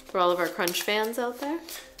 For all of our Crunch fans out there.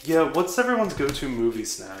 Yeah, what's everyone's go-to movie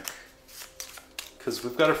snack? Because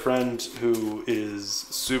we've got a friend who is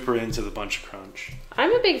super into the Bunch Crunch.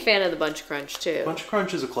 I'm a big fan of the Bunch Crunch too. Bunch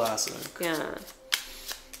Crunch is a classic. Yeah.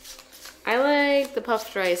 I like the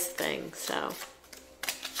puffed rice thing, so.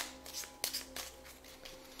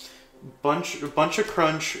 Bunch of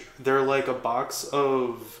Crunch, they're like a box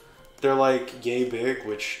of... They're like yay big,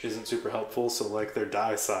 which isn't super helpful, so like they're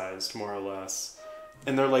die-sized, more or less.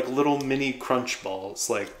 And they're like little mini crunch balls,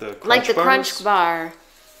 like the crunch Like the bars. Crunch bar,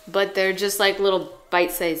 but they're just like little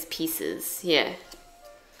bite-sized pieces. Yeah.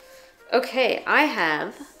 Okay, I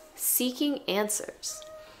have Seeking Answers.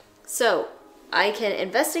 So, I can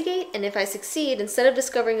investigate, and if I succeed, instead of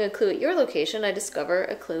discovering a clue at your location, I discover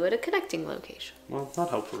a clue at a connecting location. Well, not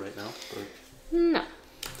helpful right now, but... No.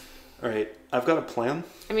 Alright, I've got a plan.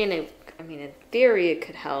 I mean, in theory it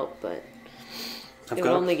could help, but it will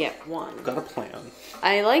only get one. I've got a plan.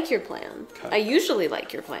 I like your plan. Okay. I usually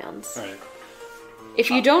like your plans. Alright. If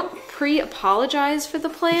you don't pre-apologize for the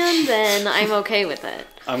plan, then I'm okay with it.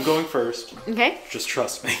 I'm going first. Okay? Just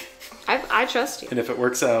trust me. I trust you. And if it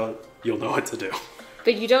works out, you'll know what to do.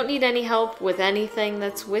 But you don't need any help with anything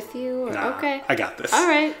that's with you? Or, Nah, okay. I got this.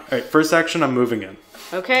 Alright. Alright, first action, I'm moving in.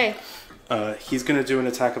 Okay. He's going to do an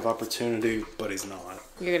attack of opportunity, but he's not.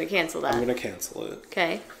 You're going to cancel that. I'm going to cancel it.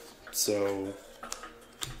 Okay. So,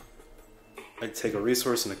 I take a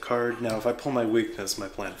resource and a card. Now, if I pull my weakness, my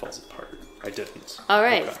plan falls apart. I didn't.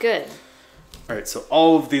 Alright, Okay. good. Alright, so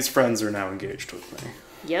all of these friends are now engaged with me.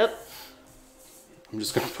 Yep. I'm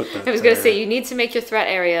just going to put that I was going to say, you need to make your threat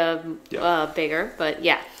area bigger, but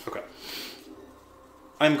yeah. Okay.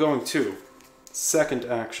 I'm going to, second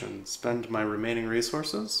action, spend my remaining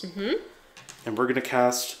resources. And we're going to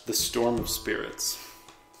cast the Storm of Spirits.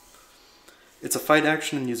 It's a fight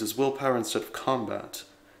action and uses willpower instead of combat.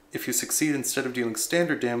 If you succeed, instead of dealing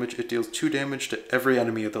standard damage, it deals 2 damage to every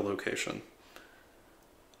enemy at the location.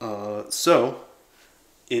 So,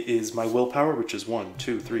 it is my willpower, which is 1,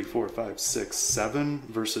 2, 3, 4, 5, 6, 7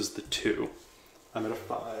 versus the 2. I'm at a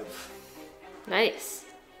 5. Nice.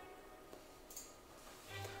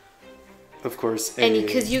 Of course, and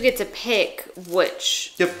because you get to pick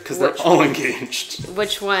which... Yep, because they're all engaged.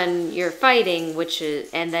 Which one you're fighting,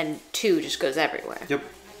 and then 2 just goes everywhere. Yep.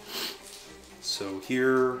 So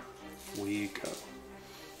here we go.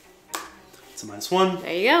 It's a -1.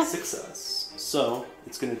 There you go. Success. So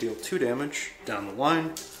it's going to deal 2 damage down the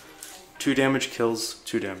line. 2 damage kills,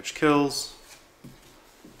 2 damage kills.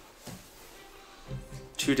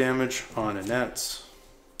 2 damage on Annette.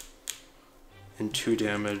 And 2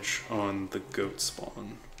 damage on the goat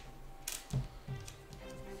spawn.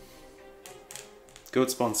 Goat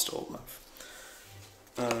spawn's still alive.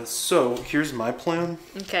 So here's my plan.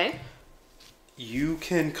 Okay. You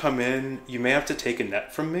can come in. You may have to take a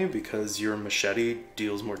net from me because your machete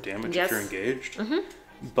deals more damage if you're engaged.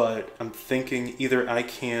 But I'm thinking either I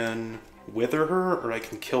can wither her or I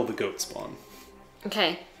can kill the goat spawn.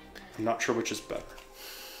 Okay. I'm not sure which is better.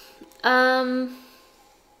 Are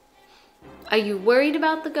you worried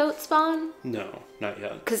about the goat spawn? No, not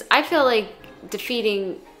yet. Because I feel like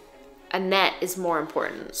defeating a net is more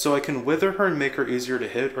important. So I can wither her and make her easier to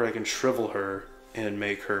hit, or I can shrivel her and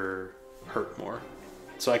make her hurt more.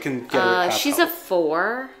 So I can get her half she's health. a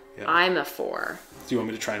 4. Yeah. I'm a 4. Do you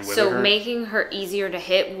want me to try and wither her? So making her easier to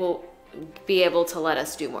hit will be able to let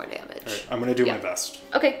us do more damage. All right, I'm going to do my best.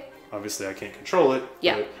 Okay. Obviously, I can't control it.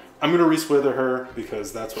 Yeah. But I'm going to re-wither her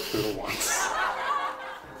because that's what Poodle wants.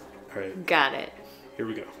 All right. Got it. Here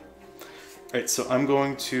we go. All right, so I'm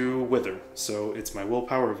going to wither. So it's my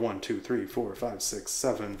willpower of 1, 2, 3, 4, 5, 6,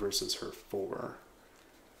 7 versus her 4.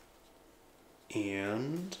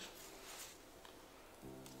 And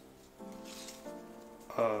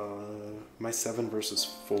my 7 versus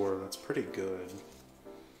 4, that's pretty good.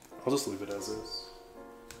 I'll just leave it as is.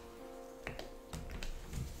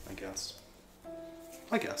 I guess.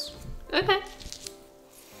 Okay.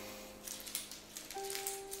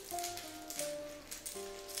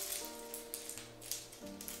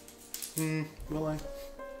 Will I?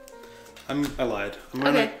 I lied. I'm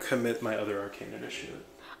gonna commit my other arcane initiative.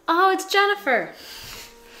 Oh, it's Jennifer.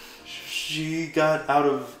 She got out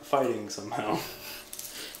of fighting somehow.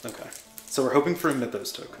 Okay. So we're hoping for a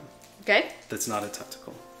Mythos token. Okay. That's not a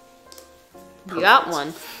tentacle. You got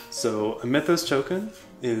one. So a Mythos token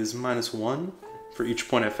is -1 for each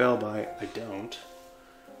point I fail by. I don't.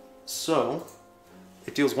 So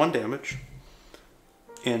it deals 1 damage.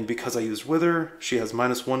 And because I used Wither, she has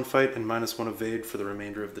 -1 fight and -1 evade for the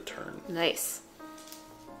remainder of the turn. Nice.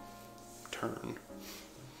 Turn.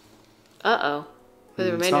 Uh-oh. For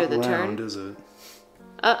the remainder of the turn? Round, is it?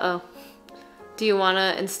 Uh-oh. Do you want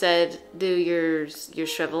to instead do your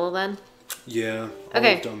shrivel then? Yeah, I would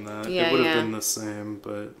have done that. Yeah, it would have been the same,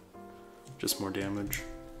 but just more damage.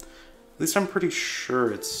 At least I'm pretty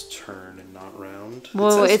sure it's turn and not round.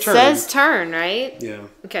 Well, it says turn, right? Yeah.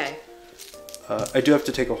 Okay. I do have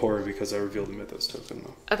to take a horror because I revealed the Mythos token,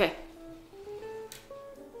 though. Okay.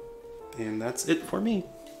 And that's it for me.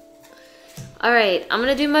 All right, I'm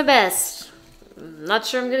going to do my best. I'm not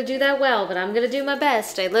sure I'm going to do that well, but I'm going to do my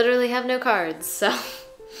best. I literally have no cards, so...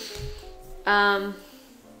 All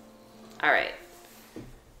right.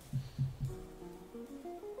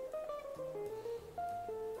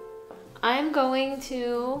 I'm going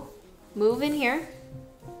to move in here.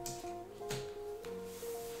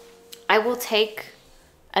 I will take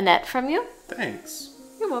a net from you. Thanks.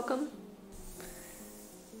 You're welcome.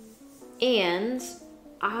 And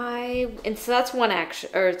so that's one action,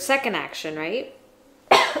 or second action, right?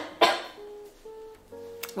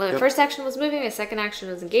 Well, my first action was moving, my second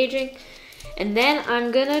action was engaging. And then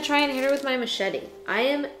I'm gonna try and hit her with my machete. I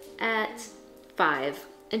am at 5,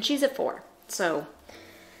 and she's at 4. So,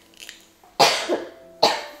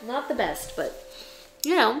 not the best, but,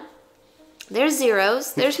 you know, there's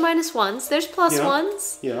zeros, there's -1s, there's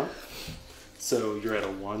 +1s. Yeah. So you're at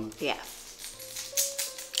a 1? Yeah.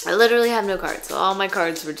 I literally have no cards, so all my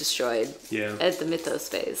cards were destroyed at the Mythos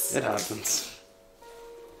phase. It happens.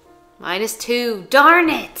 -2. Darn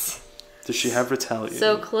it! Does she have retaliate?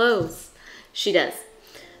 So close. She does.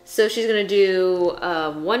 So she's going to do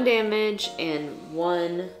 1 damage and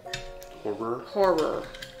 1... Horror. Horror.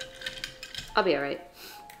 I'll be alright.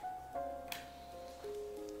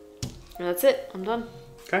 That's it. I'm done.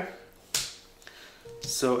 Okay.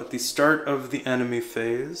 So at the start of the enemy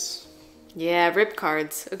phase... Yeah, rip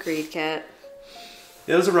cards. Agreed, Cat.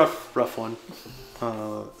 Yeah, it was a rough one.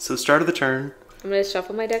 So start of the turn. I'm gonna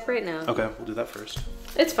shuffle my deck right now. Okay, we'll do that first.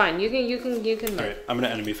 It's fine. You can. All right, I'm gonna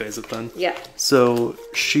enemy phase it then. Yeah. So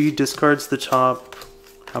she discards the top.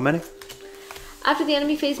 How many? After the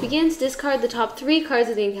enemy phase begins, discard the top 3 cards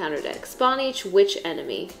of the encounter deck. Spawn each which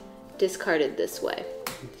enemy discarded this way.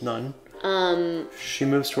 None. She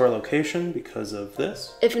moves to our location because of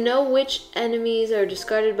this. If no which enemies are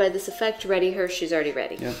discarded by this effect, ready her. She's already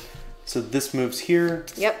ready. Yeah. So this moves here.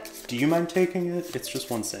 Yep. Do you mind taking it? It's just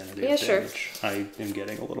 1 sanity. Yeah, sure. I am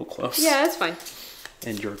getting a little close. Yeah, that's fine.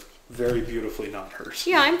 And you're very beautifully not hurt.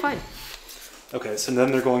 Yeah, I'm fine. Okay, so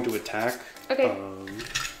then they're going to attack. Okay.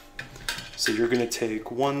 So you're going to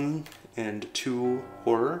take 1 and 2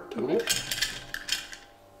 horror total.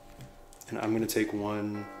 And I'm going to take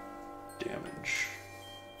 1 damage.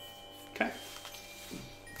 Okay.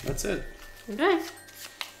 That's it. Okay.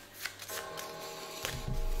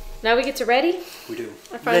 Now we get to ready? We do.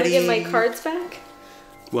 I finally get my cards back?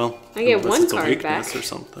 Well, I get unless 1 it's a card weakness back. or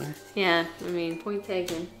something. Yeah, I mean, point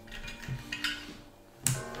taken.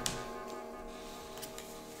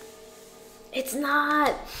 It's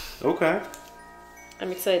not. Okay.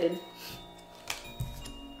 I'm excited.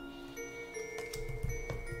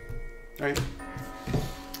 All right.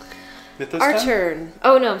 Mythos Our time? turn.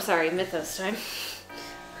 Oh no, I'm sorry, Mythos time.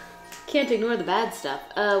 Can't ignore the bad stuff.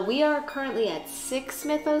 We are currently at 6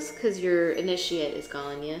 Mythos because your initiate is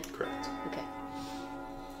gone, yeah? Correct. Okay.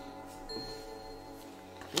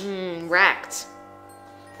 Racked.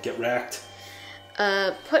 Get racked.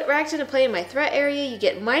 Put Racked into play in my threat area. You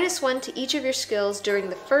get -1 to each of your skills during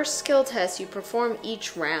the first skill test you perform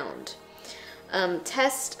each round.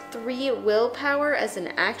 Test 3 willpower as an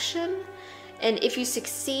action. And if you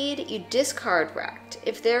succeed, you discard Racked.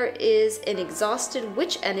 If there is an exhausted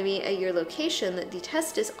witch enemy at your location, the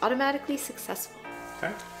test is automatically successful.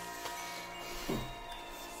 Okay.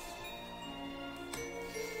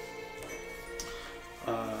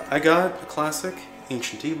 I got a classic,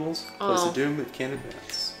 Ancient Evils, Place of Doom, it can't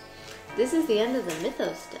advance. This is the end of the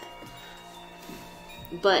Mythos deck.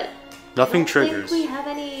 But Nothing I don't triggers. think we have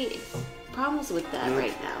any problems with that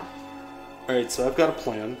right now. Alright, so I've got a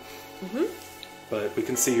plan. But we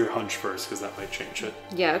can see your hunch first, because that might change it.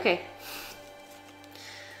 Yeah, okay.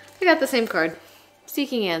 I got the same card.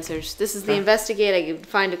 Seeking answers. This is the investigate. I can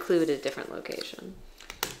find a clue at a different location.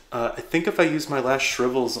 I think if I use my last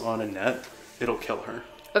shrivels on Annette, it'll kill her.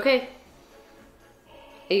 Okay.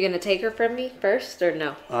 Are you going to take her from me first, or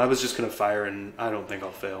no? I was just going to fire, and I don't think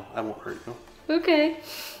I'll fail. I won't hurt you. Okay.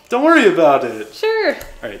 Don't worry about it! Sure.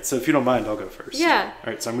 Alright, so if you don't mind, I'll go first. Yeah.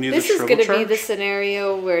 Alright, so I'm going to use This a is shrivel going to charge. be the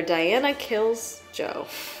scenario where Diana kills Joe.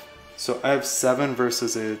 So I have 7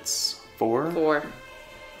 versus its 4. 4.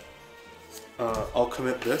 I'll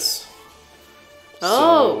commit this.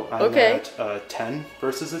 Oh, so I'm okay. at 10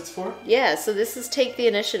 versus its 4. Yeah, so this is take the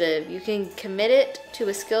initiative. You can commit it to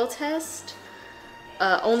a skill test,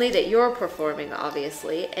 only that you're performing,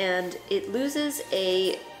 obviously, and it loses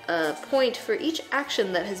a point for each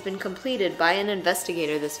action that has been completed by an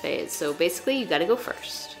investigator this phase. So basically, you gotta go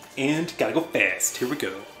first. And gotta go fast. Here we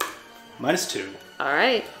go. -2.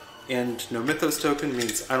 Alright. And no Mythos token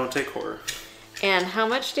means I don't take horror. And how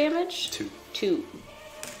much damage? 2. 2.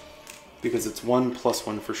 Because it's 1 +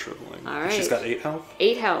 1 for shriveling. All And she's right. got 8 health.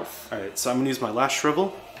 8 health. Alright, so I'm gonna use my last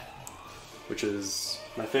shrivel, which is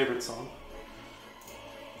my favorite song.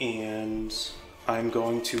 And I'm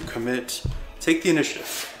going to take the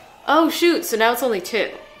initiative. Oh shoot, so now it's only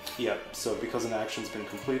 2. Yep, so because an action's been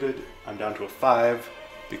completed, I'm down to a 5,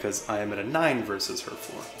 because I am at a 9 versus her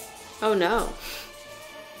 4. Oh no.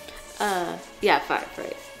 Yeah, 5,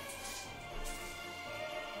 right.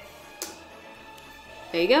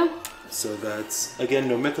 There you go. So that's, again,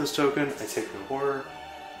 no Mythos token, I take no horror,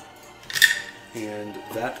 and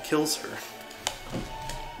that kills her.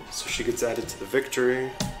 So she gets added to the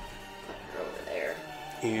victory, Put her over there.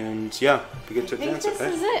 and yeah, we get to I think advance this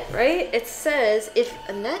it, is it, right? It says, if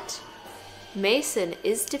Annette Mason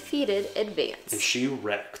is defeated, advance. And she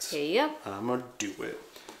wrecked. Here you go. I'm gonna do it.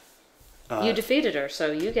 You defeated her,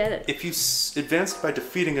 so you get it. If you advanced by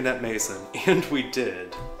defeating Annette Mason, and we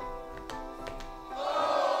did,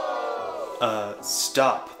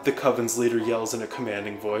 stop, the Coven's leader yells in a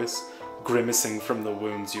commanding voice, grimacing from the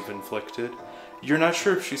wounds you've inflicted. You're not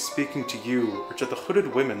sure if she's speaking to you or to the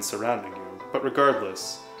hooded women surrounding you, but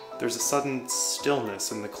regardless, there's a sudden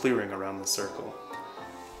stillness in the clearing around the circle.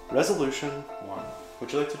 Resolution 1.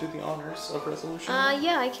 Would you like to do the honors of resolution?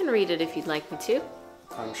 Yeah, I can read it if you'd like me to.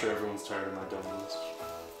 I'm sure everyone's tired of my dumb ones.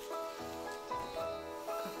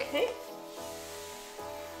 Okay.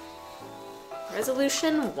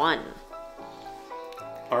 Resolution 1.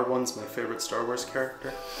 R1's my favorite Star Wars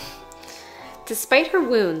character. Despite her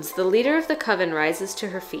wounds, the leader of the coven rises to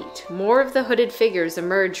her feet. More of the hooded figures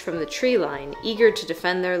emerge from the tree line, eager to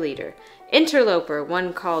defend their leader. Interloper,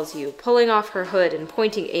 one calls you, pulling off her hood and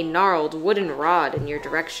pointing a gnarled wooden rod in your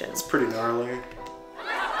direction. It's pretty gnarly.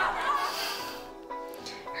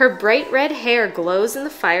 Her bright red hair glows in the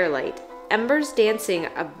firelight, embers dancing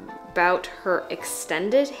about her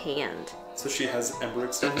extended hand. So she has ember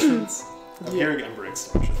extensions? I'm hearing ember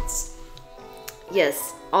extensions.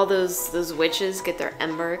 Yes, all those witches get their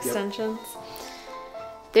ember extensions. Yep.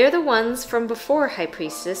 They're the ones from before, High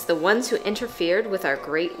Priestess, the ones who interfered with our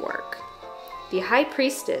great work. The High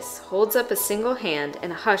Priestess holds up a single hand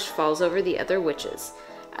and a hush falls over the other witches.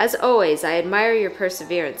 As always, I admire your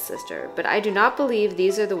perseverance, sister, but I do not believe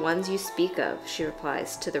these are the ones you speak of, she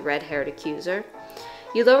replies to the red-haired accuser.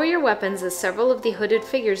 You lower your weapons as several of the hooded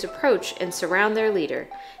figures approach and surround their leader.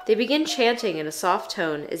 They begin chanting in a soft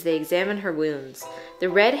tone as they examine her wounds. The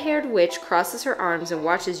red-haired witch crosses her arms and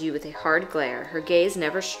watches you with a hard glare, her gaze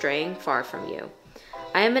never straying far from you.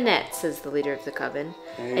 I am Annette, says the leader of the coven,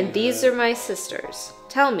 and these are my sisters.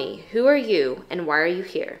 Tell me, who are you, and why are you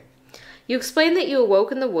here? You explain that you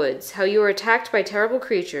awoke in the woods, how you were attacked by terrible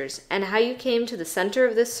creatures, and how you came to the center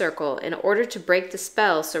of this circle in order to break the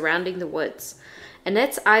spell surrounding the woods.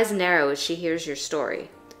 Annette's eyes narrow as she hears your story.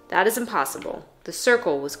 That is impossible. The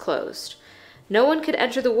circle was closed. No one could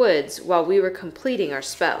enter the woods while we were completing our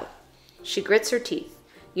spell. She grits her teeth.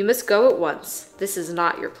 You must go at once. This is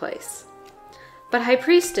not your place. But High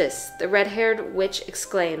Priestess, the red-haired witch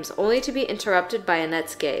exclaims, only to be interrupted by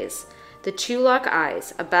Annette's gaze. The two lock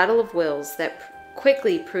eyes, a battle of wills that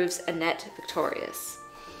quickly proves Annette victorious.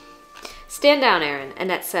 Stand down, Aaron,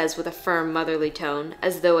 Annette says with a firm, motherly tone,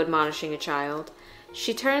 as though admonishing a child.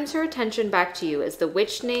 She turns her attention back to you as the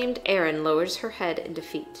witch named Aaron lowers her head in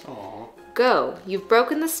defeat. Aww. Go, you've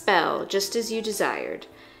broken the spell, just as you desired.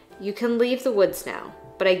 You can leave the woods now,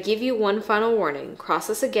 but I give you one final warning. Cross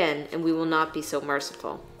us again, and we will not be so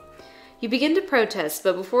merciful. You begin to protest,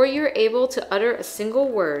 but before you are able to utter a single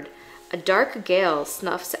word, a dark gale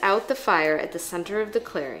snuffs out the fire at the center of the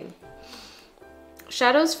clearing.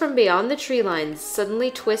 Shadows from beyond the tree lines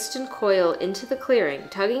suddenly twist and coil into the clearing,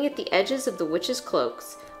 tugging at the edges of the witches'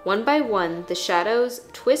 cloaks. One by one, the shadows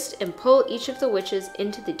twist and pull each of the witches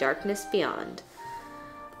into the darkness beyond.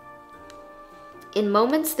 In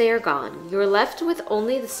moments they are gone. You are left with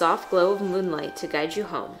only the soft glow of moonlight to guide you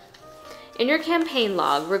home. In your campaign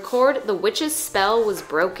log, record the witch's spell was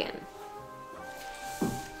broken.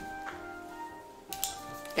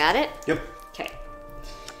 Got it? Yep. Okay.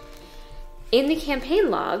 In the campaign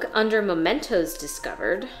log, under mementos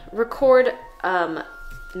discovered, record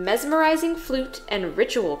mesmerizing flute and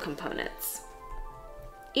ritual components.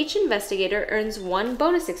 Each investigator earns 1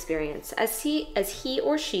 bonus experience as he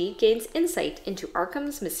or she gains insight into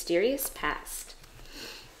Arkham's mysterious past.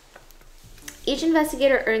 Each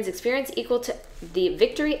investigator earns experience equal to the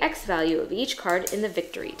victory X value of each card in the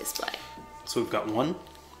victory display. So we've got 1,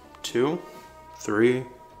 2, 3,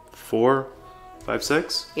 4, 5,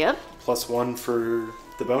 6. Yep. Plus 1 for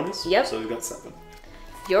the bonus. Yep. So we've got 7.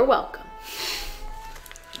 You're welcome.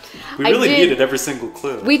 We really needed every single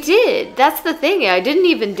clue. We did. That's the thing. I didn't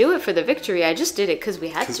even do it for the victory. I just did it because we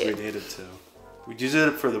had to. Because we needed to. We did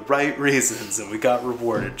it for the right reasons, and we got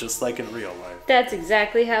rewarded, just like in real life. That's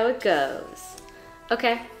exactly how it goes.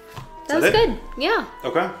 Okay. That was good. Yeah.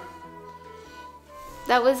 Okay.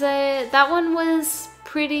 That one was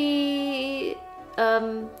pretty,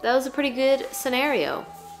 that was a pretty good scenario.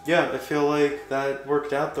 Yeah, I feel like that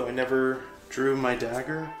worked out, though. I never drew my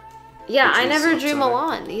dagger. Yeah, I never drew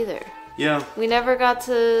Milan either. Yeah. We never got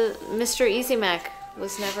to... Mr. Easy Mac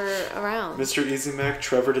was never around. Mr. Easy Mac,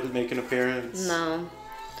 Trevor didn't make an appearance. No.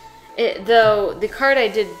 Though, the card I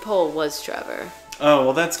did pull was Trevor. Oh,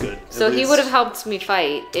 well, that's good. So he would have helped me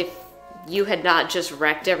fight if you had not just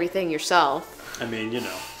wrecked everything yourself. I mean, you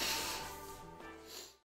know.